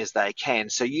efficiently as they can.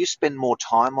 So you spend more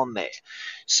time on there.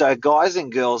 So guys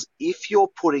and girls, if you're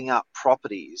putting up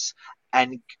properties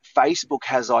and Facebook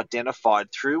has identified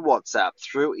through WhatsApp,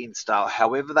 through Insta,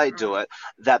 however they do it,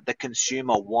 that the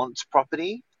consumer wants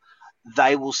property,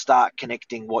 they will start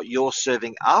connecting what you're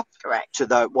serving up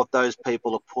to what those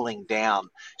people are pulling down.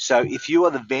 So if you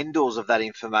are the vendors of that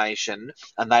information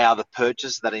and they are the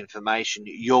purchasers of that information,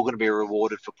 you're going to be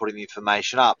rewarded for putting the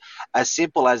information up. As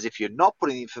simple as if you're not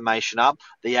putting the information up,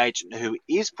 the agent who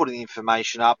is putting the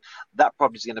information up, that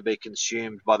property is going to be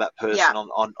consumed by that person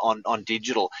on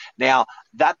digital. Now,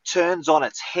 that turns on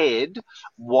its head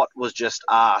what was just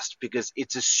asked, because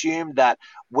it's assumed that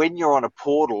when you're on a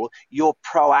portal, you're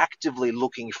proactively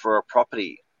looking for a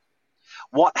property.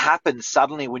 What happens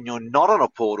suddenly when you're not on a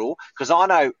portal? Because I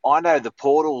know the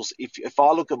portals, if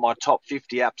I look at my top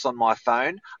 50 apps on my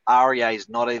phone, REA is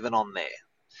not even on there.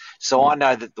 So I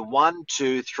know that the 1,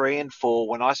 2, 3, and 4,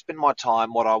 when I spend my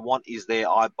time, what I want is there,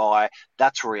 I buy.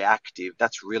 That's reactive.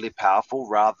 That's really powerful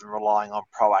rather than relying on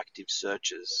proactive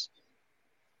searches.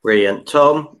 Brilliant.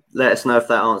 Tom, let us know if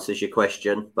that answers your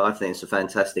question, but I think it's a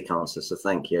fantastic answer, so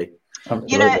thank you.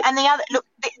 You know, and the other, look,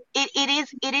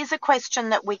 it is a question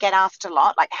that we get asked a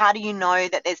lot, like how do you know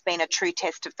that there's been a true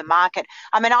test of the market?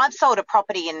 I mean, I've sold a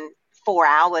property in 4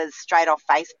 hours straight off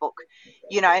Facebook,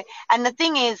 you know, and the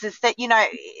thing is that, you know,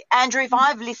 Andrew, if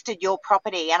I've listed your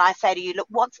property and I say to you, look,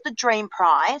 what's the dream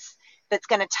price that's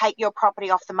going to take your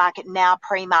property off the market now,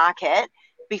 pre-market,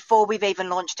 before we've even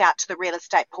launched out to the real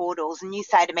estate portals, and you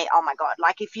say to me, oh my God,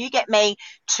 like if you get me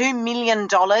 $2 million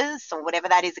or whatever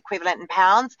that is equivalent in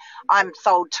pounds, I'm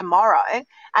sold tomorrow,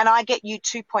 and I get you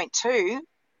 2.2,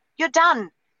 you're done.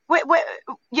 Where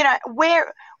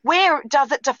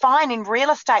does it define in real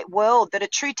estate world that a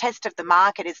true test of the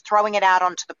market is throwing it out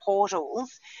onto the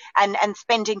portals and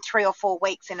spending 3 or 4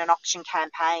 weeks in an auction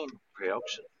campaign?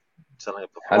 Pre-auction.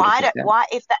 Why,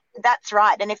 if that's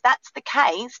right, and if that's the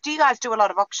case, do you guys do a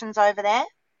lot of auctions over there?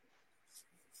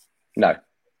 No.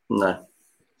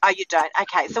 Oh, you don't?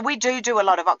 Okay, so we do a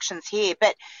lot of auctions here,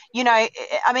 but you know,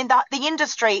 I mean, the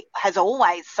industry has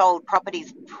always sold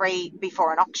properties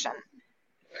before an auction.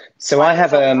 So I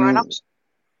have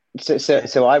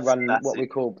so I run what we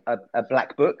call a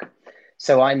black book.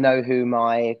 So I know who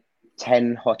my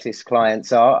 10 hottest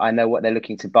clients are. I know what they're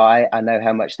looking to buy. I know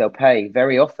how much they'll pay.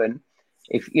 Very often,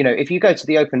 if you go to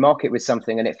the open market with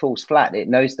something and it falls flat, it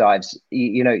nosedives,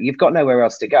 you know, you've got nowhere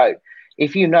else to go.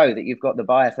 If you know that you've got the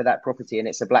buyer for that property and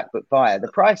it's a black book buyer, the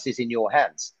price is in your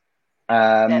hands.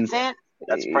 That's it.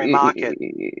 That's pre-market.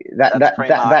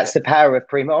 That's the power of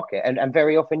pre-market. And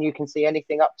very often you can see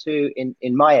anything up to,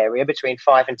 in my area, between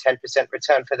 5 and 10%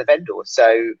 return for the vendor. So,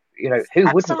 you know, who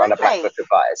wouldn't run a black book of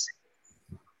buyers?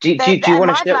 Do you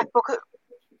want to show?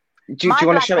 Do you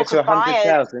want to show it to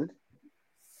 100,000?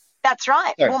 That's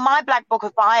right. Sorry. Well, my black book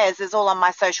of buyers is all on my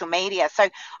social media. So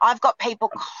I've got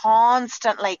people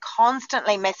constantly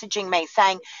messaging me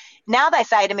saying, now they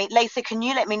say to me, Lisa, can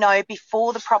you let me know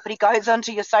before the property goes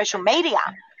onto your social media?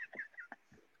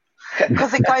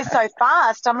 Because it goes so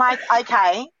fast. I'm like,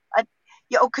 okay.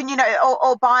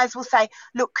 Or buyers will say,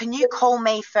 look, can you call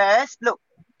me first? Look,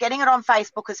 getting it on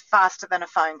Facebook is faster than a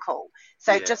phone call.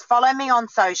 So just follow me on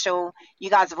social. You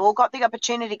guys have all got the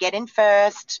opportunity to get in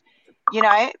first, you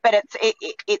know, but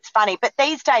it's funny. But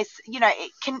these days, you know,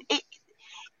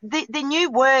 the new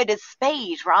word is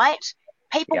speed, right?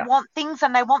 People want things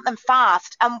and they want them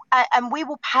fast, and we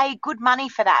will pay good money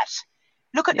for that.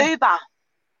 Look at Uber.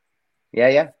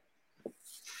 Yeah.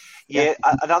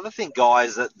 Another thing,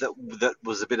 guys, that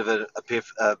was a bit of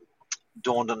a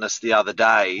dawned on us the other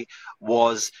day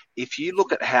was, if you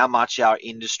look at how much our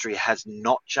industry has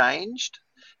not changed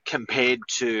compared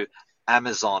to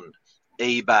Amazon,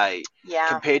 eBay,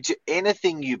 compared to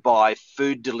anything you buy,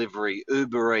 food delivery,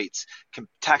 Uber Eats,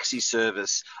 taxi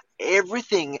service,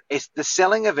 everything, the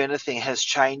selling of anything has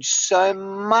changed so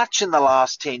much in the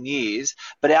last 10 years,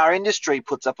 but our industry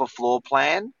puts up a floor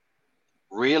plan,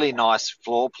 really nice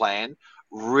floor plan,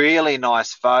 really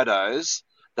nice photos.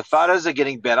 The photos are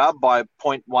getting better by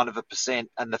 0.1%,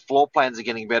 and the floor plans are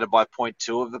getting better by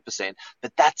 0.2%,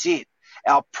 but that's it.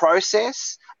 Our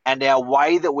process and our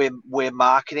way that we're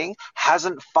marketing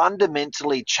hasn't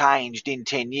fundamentally changed in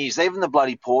 10 years. Even the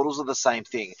bloody portals are the same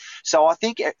thing. So I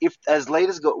think if, as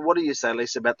leaders, what do you say,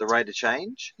 Lisa, about the rate of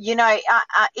change? You know,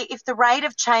 if the rate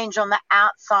of change on the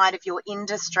outside of your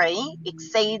industry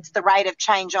exceeds the rate of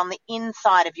change on the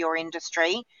inside of your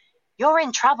industry, you're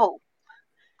in trouble.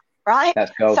 Right?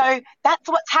 So that's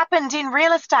what's happened in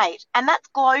real estate, and that's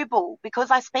global, because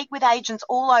I speak with agents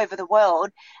all over the world,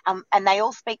 and they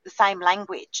all speak the same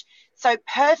language. So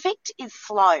perfect is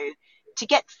slow. to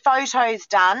get photos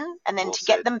done and then to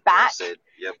get them back,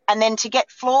 and then to get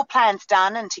floor plans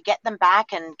done and to get them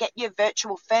back, and get your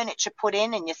virtual furniture put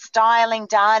in and your styling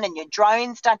done and your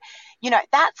drones done,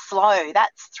 that's slow.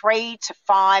 That's 3 to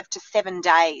 5 to 7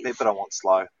 days. People don't want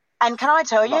slow. And can I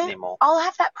tell you, I'll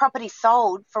have that property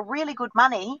sold for really good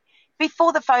money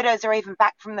before the photos are even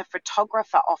back from the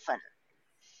photographer often.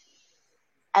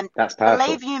 And that's powerful.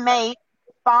 Believe you me,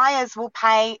 buyers will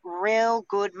pay real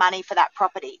good money for that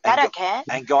property. They don't care.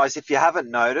 And guys, if you haven't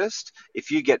noticed,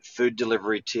 if you get food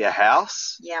delivery to your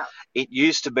house, it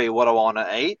used to be what I want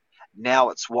to eat. Now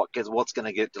it's what's going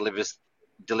to get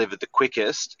delivered the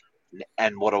quickest,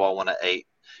 and what do I want to eat.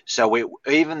 So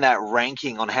even that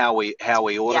ranking on how we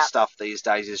order stuff these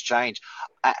days has changed.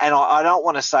 And I don't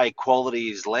want to say quality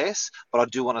is less, but I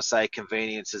do want to say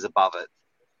convenience is above it.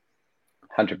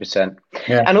 100%.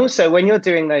 Yeah. And also, when you're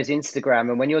doing those Instagram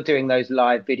and when you're doing those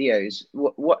live videos,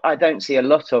 what I don't see a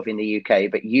lot of in the UK,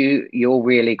 but you're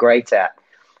really great at,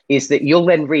 is that you'll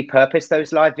then repurpose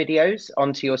those live videos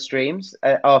onto your streams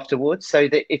afterwards, so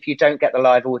that if you don't get the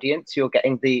live audience, you're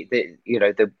getting the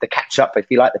catch up, if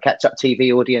you like, the catch up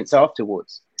TV audience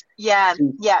afterwards. Yeah.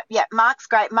 Mark's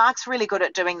great. Mark's really good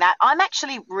at doing that. I'm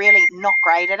actually really not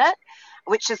great at it,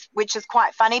 which is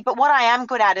quite funny. But what I am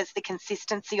good at is the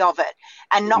consistency of it,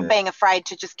 and not being afraid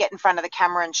to just get in front of the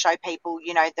camera and show people,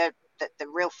 the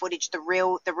real footage, the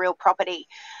real property,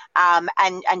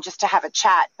 and just to have a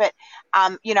chat. But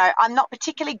I'm not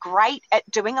particularly great at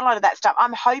doing a lot of that stuff.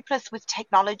 I'm hopeless with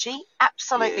technology,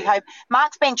 absolutely hope.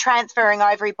 Mark's been transferring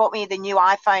over. He bought me the new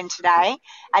iPhone today,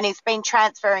 and he's been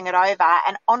transferring it over.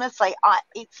 And honestly,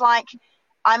 it's like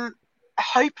I'm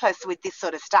hopeless with this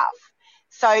sort of stuff.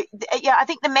 So I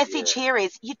think the message here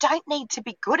is you don't need to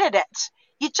be good at it.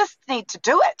 You just need to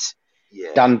do it.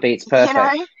 Yeah. Done beats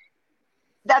perfect.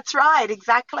 That's right.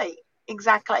 Exactly.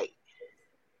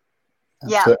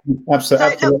 Yeah.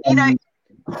 Absolutely. So, look,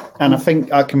 and I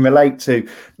think I can relate to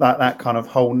that kind of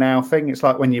whole now thing. It's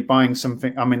like when you're buying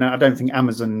something. I mean, I don't think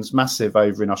Amazon's massive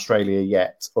over in Australia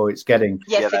yet, or it's getting.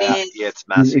 Yes, it is. Yeah, it's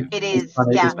massive. It is.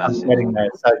 It's getting there.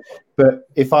 So, but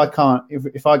if I can't,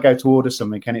 if I go to order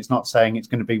something and it's not saying it's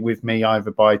going to be with me either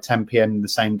by 10 p.m. the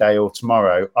same day or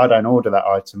tomorrow, I don't order that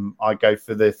item. I go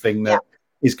for the thing that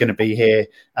is going to be here.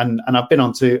 And I've been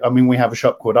on to, we have a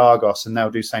shop called Argos, and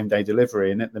they'll do same day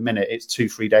delivery. And at the minute it's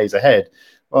 2-3 days ahead.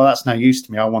 Well, that's no use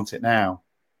to me. I want it now.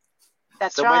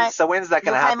 That's right. So when's that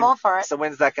going to happen? More for it. So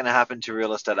when's that going to happen to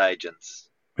real estate agents?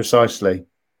 Precisely.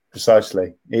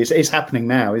 It's happening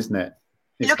now, isn't it?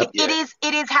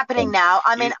 It is happening now.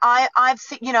 I mean, I've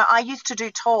seen, I used to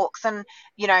do talks, and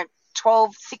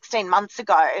 12, 16 months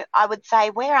ago, I would say,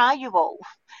 where are you all?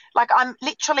 Like, I'm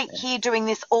literally here doing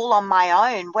this all on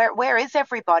my own. Where is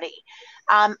everybody?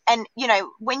 And,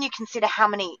 when you consider how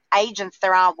many agents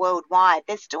there are worldwide,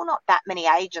 there's still not that many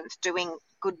agents doing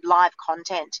good live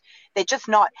content. They're just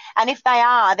not. And if they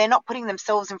are, they're not putting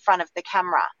themselves in front of the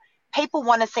camera. People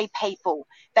want to see people.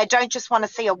 They don't just want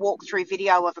to see a walkthrough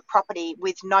video of a property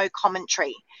with no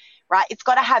commentary, right? It's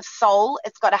got to have soul.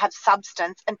 It's got to have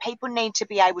substance, and people need to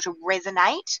be able to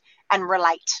resonate and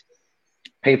relate.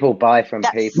 People buy from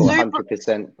people,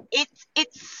 100%.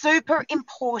 It's super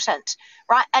important,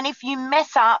 right? And if you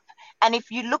mess up and if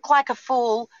you look like a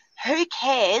fool, who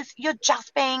cares? You're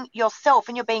just being yourself,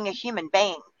 and you're being a human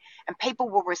being, and people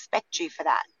will respect you for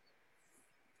that.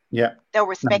 Yeah. They'll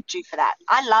respect you for that.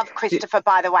 I love Christopher,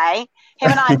 by the way.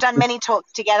 Him and I have done many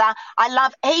talks together.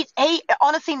 He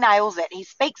honestly nails it. He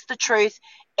speaks the truth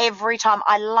every time.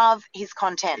 I love his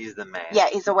content. He's the man. Yeah,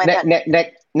 he's a weapon.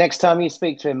 Next time you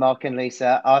speak to him, Mark and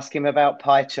Lisa, ask him about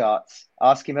pie charts.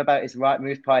 Ask him about his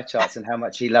Rightmove pie charts and how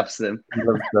much he loves them.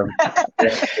 Do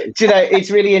you know,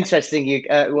 it's really interesting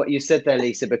what you said there,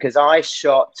 Lisa, because I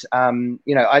shot, I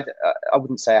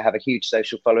wouldn't say I have a huge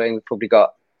social following. We've probably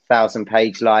got 1,000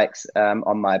 page likes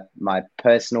on my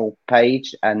personal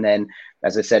page, and then,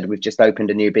 as I said, we've just opened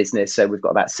a new business, so we've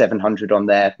got about 700 on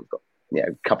there. We've got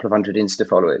a couple of hundred Insta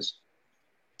followers.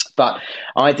 But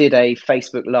I did a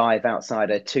Facebook Live outside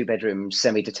a 2-bedroom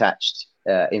semi-detached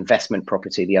investment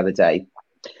property the other day,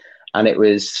 and it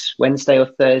was Wednesday or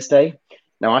Thursday.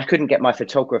 Now, I couldn't get my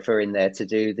photographer in there to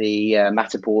do the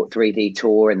Matterport 3D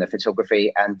tour and the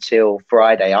photography until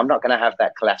Friday. I'm not going to have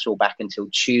that collateral back until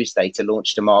Tuesday to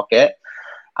launch to market.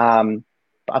 But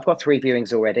I've got 3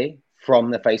 viewings already from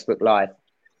the Facebook Live,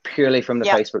 purely from the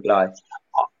Facebook Live.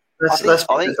 That's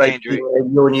Andrew,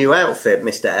 your new outfit,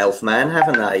 Mr. Elfman,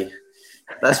 haven't they?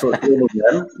 That's what's doing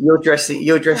them. You're dressing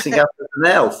up as an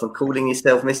elf and calling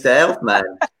yourself Mr. Elfman.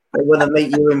 They want to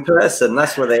meet you in person.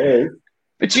 That's what it is.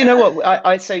 But you know what?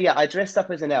 I dressed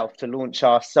up as an elf to launch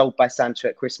our Sold by Santa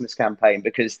at Christmas campaign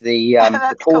because the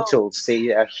portals see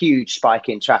a huge spike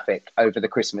in traffic over the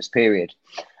Christmas period.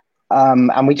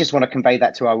 And we just want to convey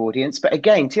that to our audience. But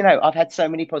again, I've had so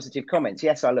many positive comments.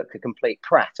 Yes, I look a complete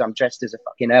prat. I'm dressed as a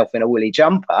fucking elf in a woolly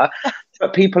jumper,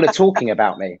 but people are talking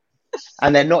about me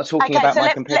and they're not talking about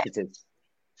my competitors.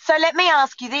 So let me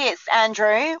ask you this,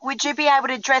 Andrew. Would you be able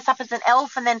to dress up as an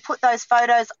elf and then put those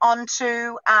photos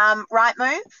onto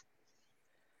Rightmove?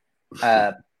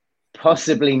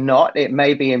 Possibly not. It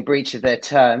may be in breach of their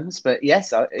terms, but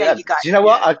yes. There you go. Do you know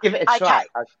what? I'll give it a try.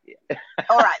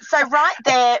 All right. So right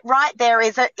there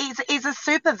is a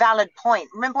super valid point.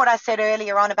 Remember what I said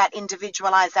earlier on about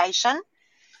individualization?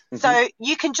 Mm-hmm. So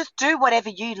you can just do whatever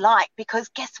you like because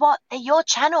guess what? They're your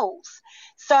channels.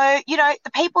 So,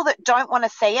 the people that don't want to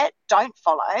see it, don't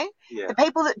follow. Yeah. The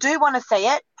people that do want to see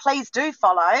it, please do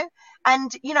follow.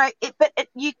 And, you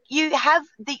have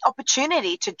the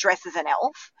opportunity to dress as an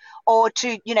elf or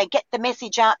to, get the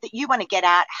message out that you want to get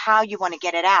out, how you want to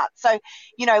get it out. So,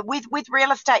 with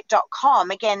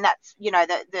realestate.com, again, that's,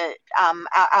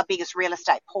 our biggest real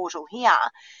estate portal here.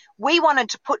 We wanted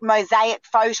to put mosaic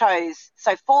photos,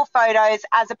 so 4 photos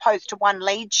as opposed to 1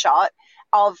 lead shot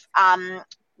of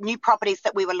new properties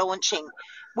that we were launching.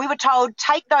 We were told,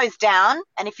 take those down,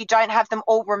 and if you don't have them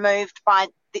all removed by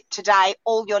today,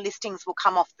 all your listings will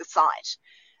come off the site.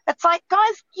 It's like,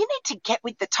 guys, you need to get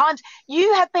with the times.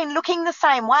 You have been looking the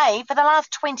same way for the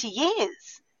last 20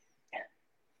 years.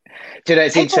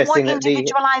 It's People interesting want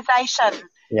individualization.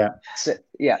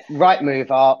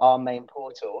 Rightmove, our main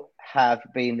portal, have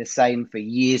been the same for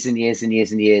years and years and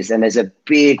years and years. And there's a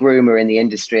big rumor in the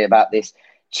industry about this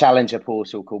challenger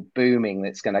portal called Booming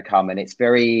that's going to come, and it's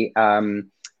very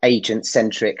agent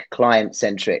centric, client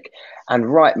centric, and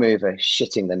Rightmove are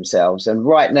shitting themselves. And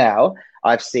right now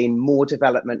I've seen more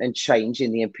development and change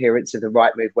in the appearance of the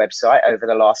Rightmove website over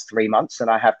the last 3 months than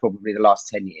I have probably the last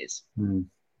 10 years.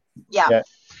 Yeah.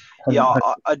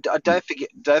 I don't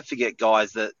forget,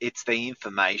 guys, that it's the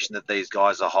information that these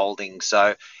guys are holding.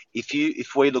 So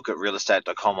if we look at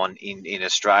realestate.com in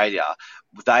Australia,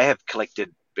 they have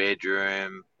collected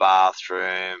bedroom,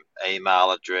 bathroom,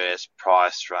 email address,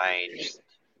 price range,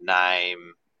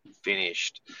 name,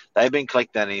 finished. They've been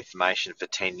collecting that information for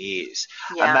 10 years.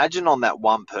 Yeah. Imagine on that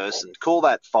one person, call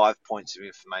that 5 points of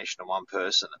information on one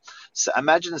person. So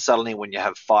imagine suddenly when you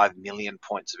have 5 million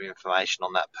points of information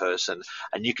on that person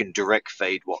and you can direct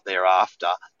feed what they're after.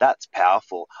 That's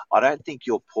powerful. I don't think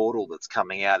your portal that's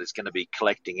coming out is going to be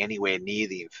collecting anywhere near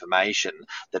the information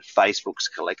that Facebook's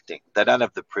collecting. They don't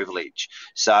have the privilege.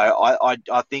 So I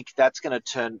think that's going to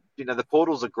turn, the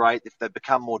portals are great. If they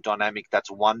become more dynamic, that's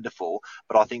wonderful.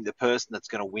 But I think the person that's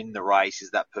going to win the race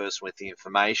is that person with the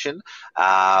information.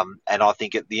 And I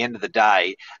think at the end of the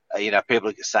day, people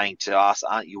are saying to us,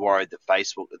 aren't you worried that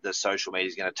Facebook, the social media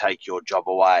is going to take your job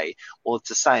away? Well, it's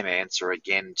the same answer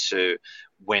again to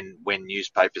when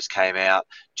newspapers came out,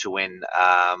 to when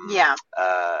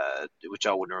which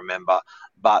I wouldn't remember,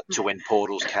 but to when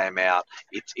portals came out.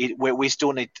 We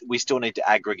still need to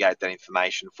aggregate that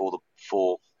information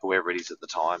for whoever it is at the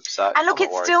time. So, and look,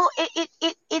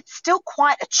 it's still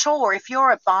quite a chore. If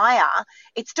you're a buyer,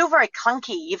 it's still very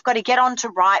clunky. You've got to get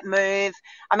onto Rightmove.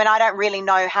 I mean, I don't really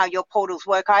know how your portals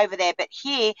work over there, but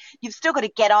here you've still got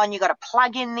to get on. You've got to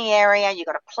plug in the area. You've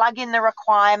got to plug in the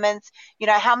requirements.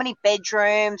 How many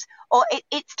bedrooms? Or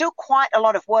it's still quite a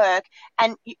lot of work,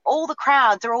 and all the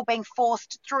crowds are all being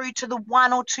forced through to the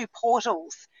 1 or 2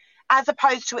 portals, as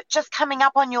opposed to it just coming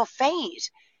up on your feed.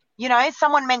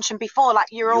 Someone mentioned before, like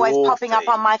you're always popping up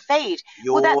on my feed.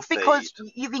 Well, that's because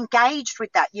you've engaged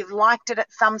with that. You've liked it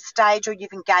at some stage, or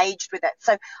you've engaged with it.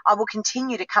 So I will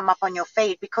continue to come up on your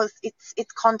feed because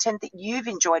it's content that you've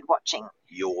enjoyed watching.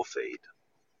 Your feed.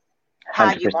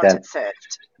 How 100%. You want it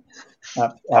served.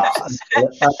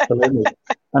 Absolutely.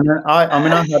 And then I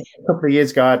had a couple of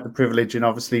years ago, I had the privilege and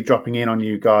obviously dropping in on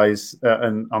you guys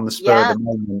and on the spur of the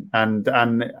moment,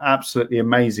 and absolutely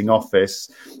amazing office.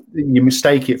 You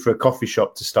mistake it for a coffee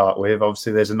shop to start with.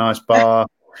 Obviously, there's a nice bar,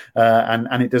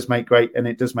 and it does make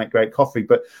great coffee.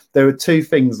 But there are 2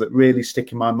 things that really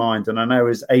stick in my mind, and I know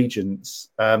as agents.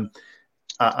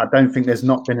 I don't think there's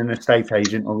not been an estate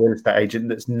agent or real estate agent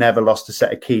that's never lost a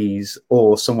set of keys,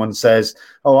 or someone says,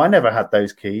 "Oh, I never had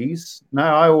those keys." No,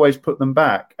 I always put them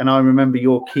back. And I remember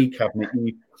your key cabinet.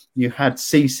 You had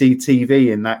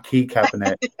CCTV in that key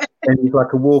cabinet, and it was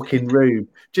like a walk-in room.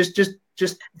 Just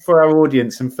for our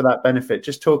audience and for that benefit,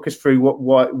 just talk us through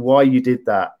why you did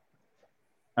that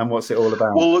and what's it all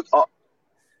about. Well, look,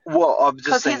 I'm just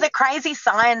because he's a crazy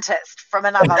scientist from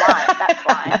another life. That's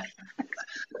why.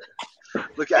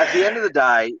 Look, at the end of the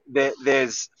day,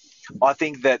 I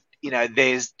think that,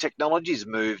 there's technology's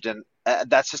moved, and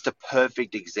that's just a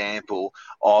perfect example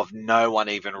of no one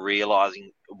even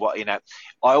realizing what, I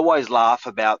always laugh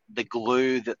about the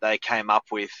glue that they came up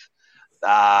with,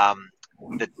 that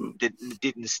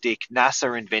didn't stick.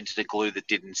 NASA invented a glue that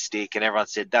didn't stick, and everyone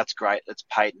said, that's great, let's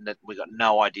patent it. We've got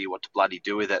no idea what to bloody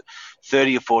do with it.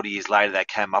 30 or 40 years later, they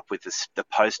came up with the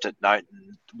Post-it note,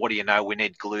 and what do you know, we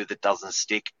need glue that doesn't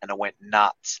stick, and it went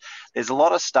nuts. There's a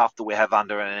lot of stuff that we have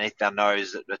underneath our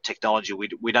nose, that the technology,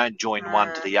 we don't join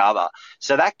one to the other.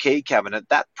 So that key cabinet,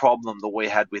 that problem that we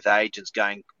had with agents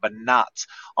going nuts,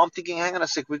 I'm thinking, hang on a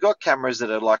sec, we've got cameras that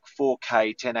are like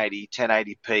 4K, 1080,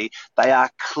 1080p. They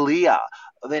are clear.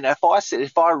 Then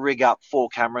if I rig up 4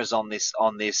 cameras on this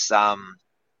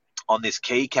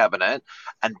key cabinet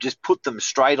and just put them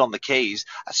straight on the keys,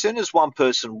 as soon as one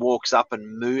person walks up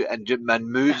and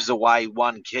moves away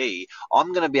one key,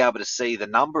 I'm going to be able to see the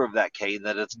number of that key,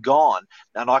 that it's gone,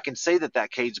 and I can see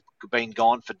that key's been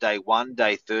gone for day 1,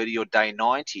 day 30, or day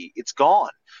 90. It's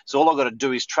gone. So all I've got to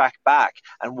do is track back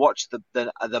and watch the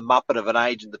muppet of an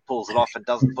agent that pulls it off and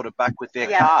doesn't put it back with their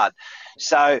card.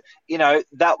 So,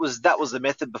 that was the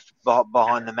method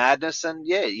behind the madness, and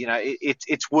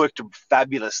it's worked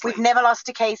fabulously. We've never lost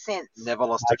a key since. Never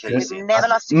lost a key since. Never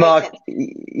lost a key Mark, since.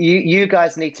 you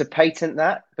guys need to patent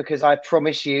that, because I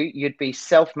promise you'd be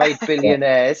self-made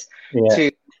billionaires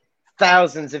to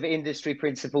thousands of industry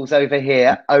principals over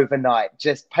here overnight.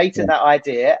 Just patent that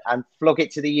idea and flog it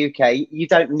to the UK. You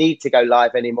don't need to go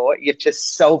live anymore. You've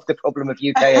just solved the problem of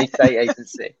UK estate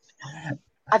agency.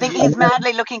 I think he's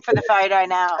madly looking for the photo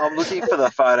now. I'm looking for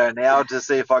the photo now to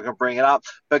see if I can bring it up.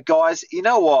 But guys, you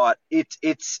know what? It's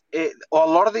a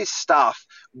lot of this stuff.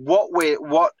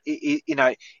 It's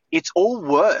all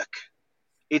work.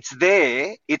 It's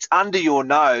there. It's under your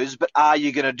nose. But are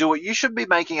you going to do it? You should be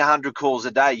making 100 calls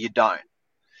a day. You don't.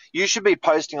 You should be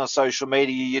posting on social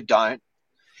media. You don't.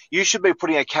 You should be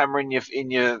putting a camera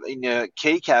in your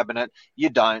key cabinet. You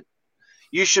don't.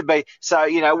 You should be. So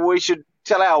we should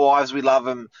tell our wives we love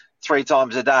them 3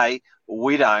 times a day.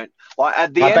 We don't. Like,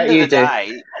 at the end of the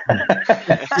day,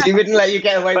 she wouldn't let you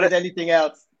get away with anything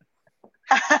else.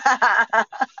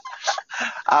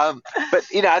 But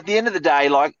at the end of the day,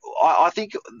 like, I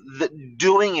think that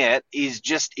doing it is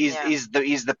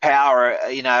the power,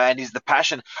 and is the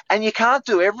passion. And you can't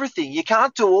do everything. You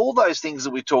can't do all those things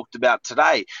that we talked about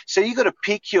today. So you got to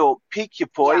pick your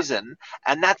poison,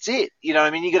 and that's it. You know what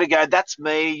I mean? You got to go, that's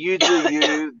me. You do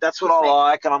you. That's what I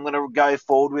like, and I'm going to go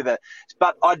forward with it.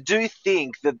 But I do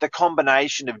think that the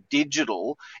combination of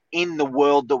digital in the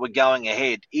world that we're going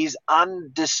ahead is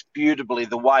undisputably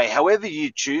the way. However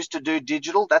you choose to do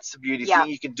digital, that's the beauty thing.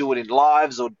 You can do it in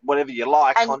lives or whatever you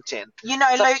like, and content.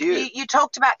 Luke, you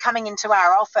talked about coming into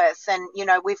our office, and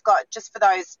we've got, just for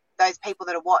those people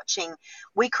that are watching,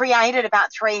 we created about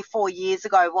 3-4 years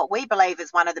ago what we believe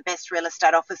is one of the best real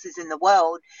estate offices in the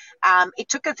world. It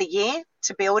took us a year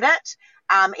to build it.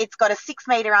 It's got a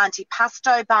 6-metre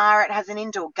antipasto bar. It has an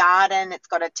indoor garden. It's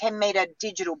got a 10-metre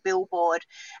digital billboard.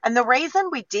 And the reason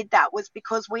we did that was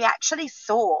because we actually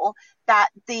saw that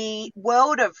the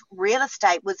world of real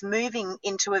estate was moving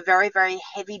into a very, very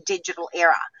heavy digital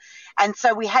era. And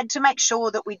so we had to make sure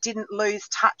that we didn't lose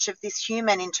touch of this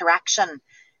human interaction,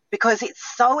 because it's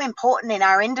so important in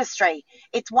our industry.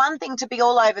 It's one thing to be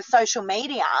all over social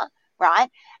media, right?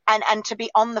 And to be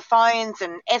on the phones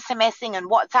and SMSing and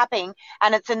WhatsApping.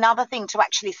 And it's another thing to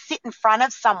actually sit in front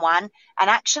of someone and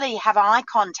actually have eye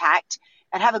contact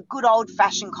and have a good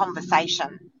old-fashioned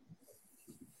conversation.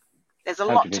 There's a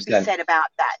lot 100%. To be said about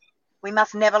that. We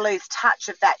must never lose touch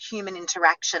of that human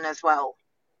interaction as well.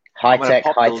 High tech,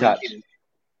 high touch.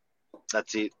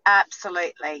 That's it.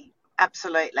 Absolutely.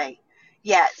 Absolutely.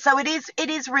 Yeah, so it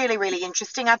is really, really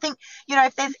interesting. I think,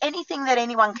 if there's anything that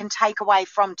anyone can take away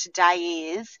from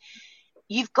today is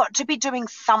you've got to be doing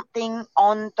something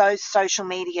on those social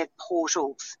media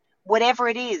portals, whatever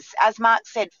it is. As Mark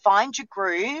said, find your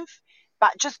groove,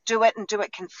 but just do it and do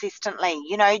it consistently.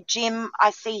 Jim, I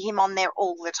see him on there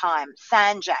all the time.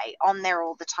 Sanjay, on there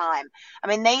all the time. I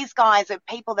mean, these guys are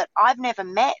people that I've never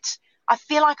met. I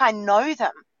feel like I know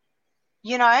them.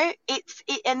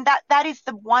 And that is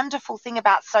the wonderful thing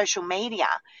about social media.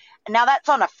 Now that's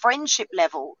on a friendship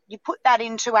level. You put that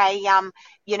into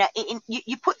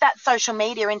you put that social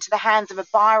media into the hands of a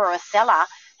buyer or a seller.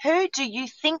 Who do you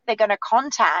think they're going to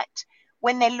contact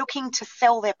when they're looking to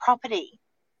sell their property?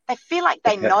 They feel like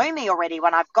they know me already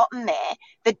when I've gotten there.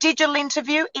 The digital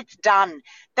interview, it's done.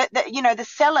 The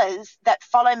sellers that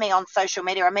follow me on social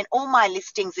media, I mean, all my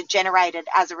listings are generated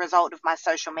as a result of my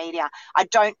social media. I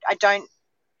don't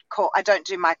I don't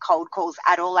do my cold calls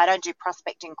at all. I don't do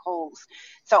prospecting calls.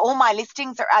 So all my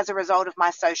listings are as a result of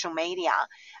my social media.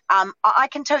 I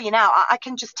can tell you now, I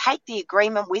can just take the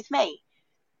agreement with me.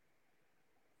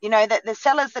 You know, that the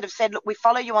sellers that have said, look, we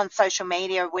follow you on social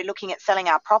media, we're looking at selling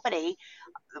our property,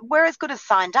 we're as good as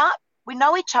signed up. We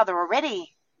know each other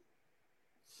already.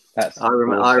 I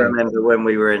remember when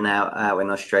we were out in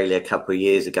Australia a couple of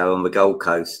years ago on the Gold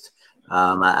Coast at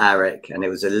Arwick, and it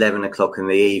was 11 o'clock in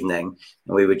the evening,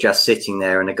 and we were just sitting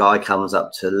there, and a guy comes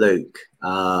up to Luke,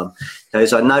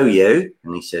 goes, I know you.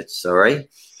 And he said, sorry.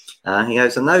 He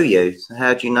goes, I know you. So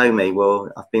how do you know me?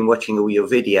 Well, I've been watching all your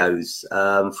videos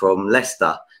from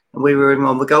Leicester, and we were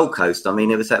on the Gold Coast. I mean,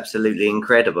 it was absolutely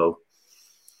incredible.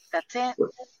 That's it.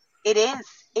 It is.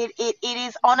 It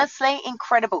is honestly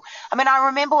incredible. I mean, I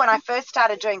remember when I first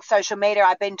started doing social media,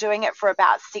 I've been doing it for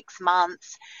about 6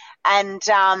 months, and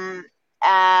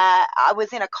I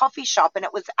was in a coffee shop, and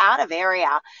it was out of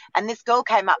area, and this girl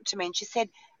came up to me and she said,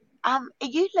 are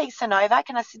you Lisa Novak?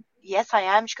 And I said, yes, I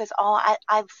am. She goes, oh,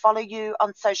 I follow you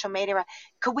on social media.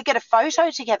 Could we get a photo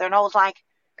together? And I was like,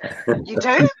 you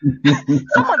do?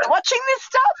 Someone's watching this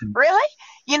stuff? Really?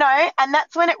 You know, and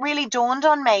that's when it really dawned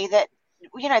on me that,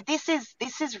 you know, this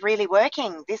is really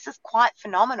working. This is quite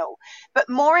phenomenal. But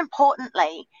more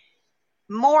importantly,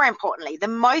 the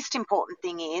most important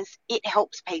thing is it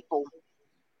helps people.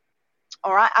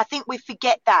 All right. I think we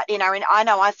forget that, you know, and I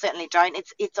know I certainly don't.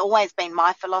 It's always been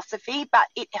my philosophy, but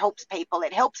it helps people.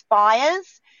 It helps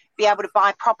buyers be able to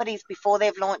buy properties before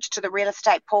they've launched to the real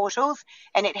estate portals,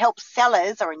 and it helps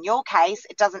sellers, or in your case,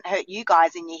 it doesn't hurt you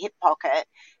guys in your hip pocket.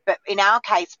 But in our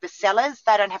case, for sellers,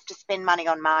 they don't have to spend money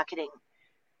on marketing.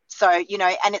 So, you know,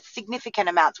 and it's significant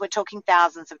amounts. We're talking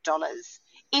thousands of dollars.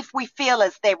 If we feel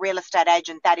as their real estate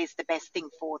agent, that is the best thing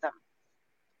for them.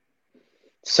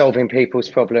 Solving people's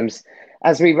problems.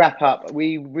 As we wrap up,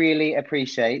 we really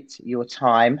appreciate your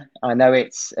time. I know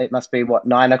it must be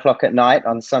 9 o'clock at night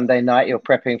on Sunday night. You're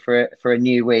prepping for a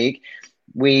new week.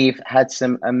 We've had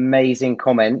some amazing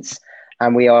comments,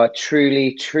 and we are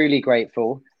truly, truly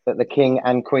grateful that the king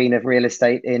and queen of real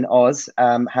estate in Oz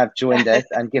have joined us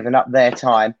and given up their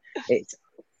time. It's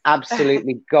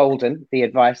absolutely golden, the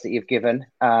advice that you've given,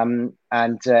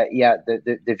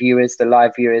 the viewers, the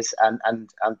live viewers, and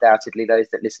undoubtedly those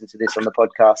that listen to this on the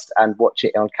podcast and watch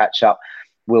it on catch up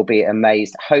will be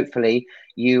amazed. Hopefully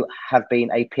you have been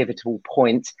a pivotal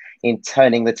point in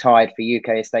turning the tide for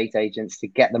UK estate agents to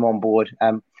get them on board.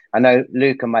 I know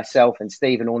Luke and myself and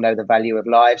Stephen all know the value of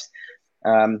lives.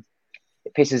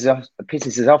 It pisses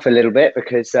us off a little bit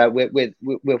because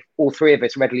we're all three of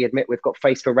us readily admit we've got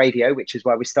face for radio, which is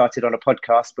why we started on a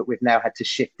podcast, but we've now had to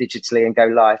shift digitally and go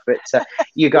live. But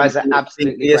you guys are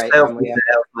absolutely great.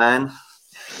 Man.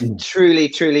 Truly,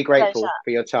 truly grateful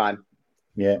for your time.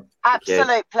 Yeah.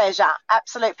 Absolute pleasure.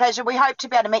 Absolute pleasure. We hope to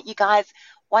be able to meet you guys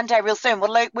one day real soon.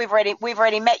 Well, Luke, we've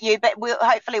already met you, but we'll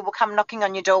come knocking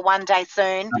on your door one day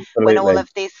soon. Absolutely. When all of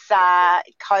this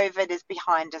COVID is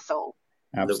behind us all.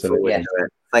 Absolutely. Yeah.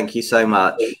 Thank you so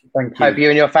much. Thank you. Hope you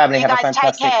and your family have a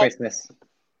fantastic Christmas.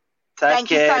 Take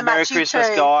care. So Merry Christmas,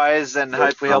 guys, and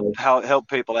hope we help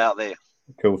people out there.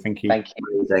 Cool. Thank you. Thank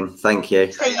you. Thank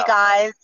you. See you guys.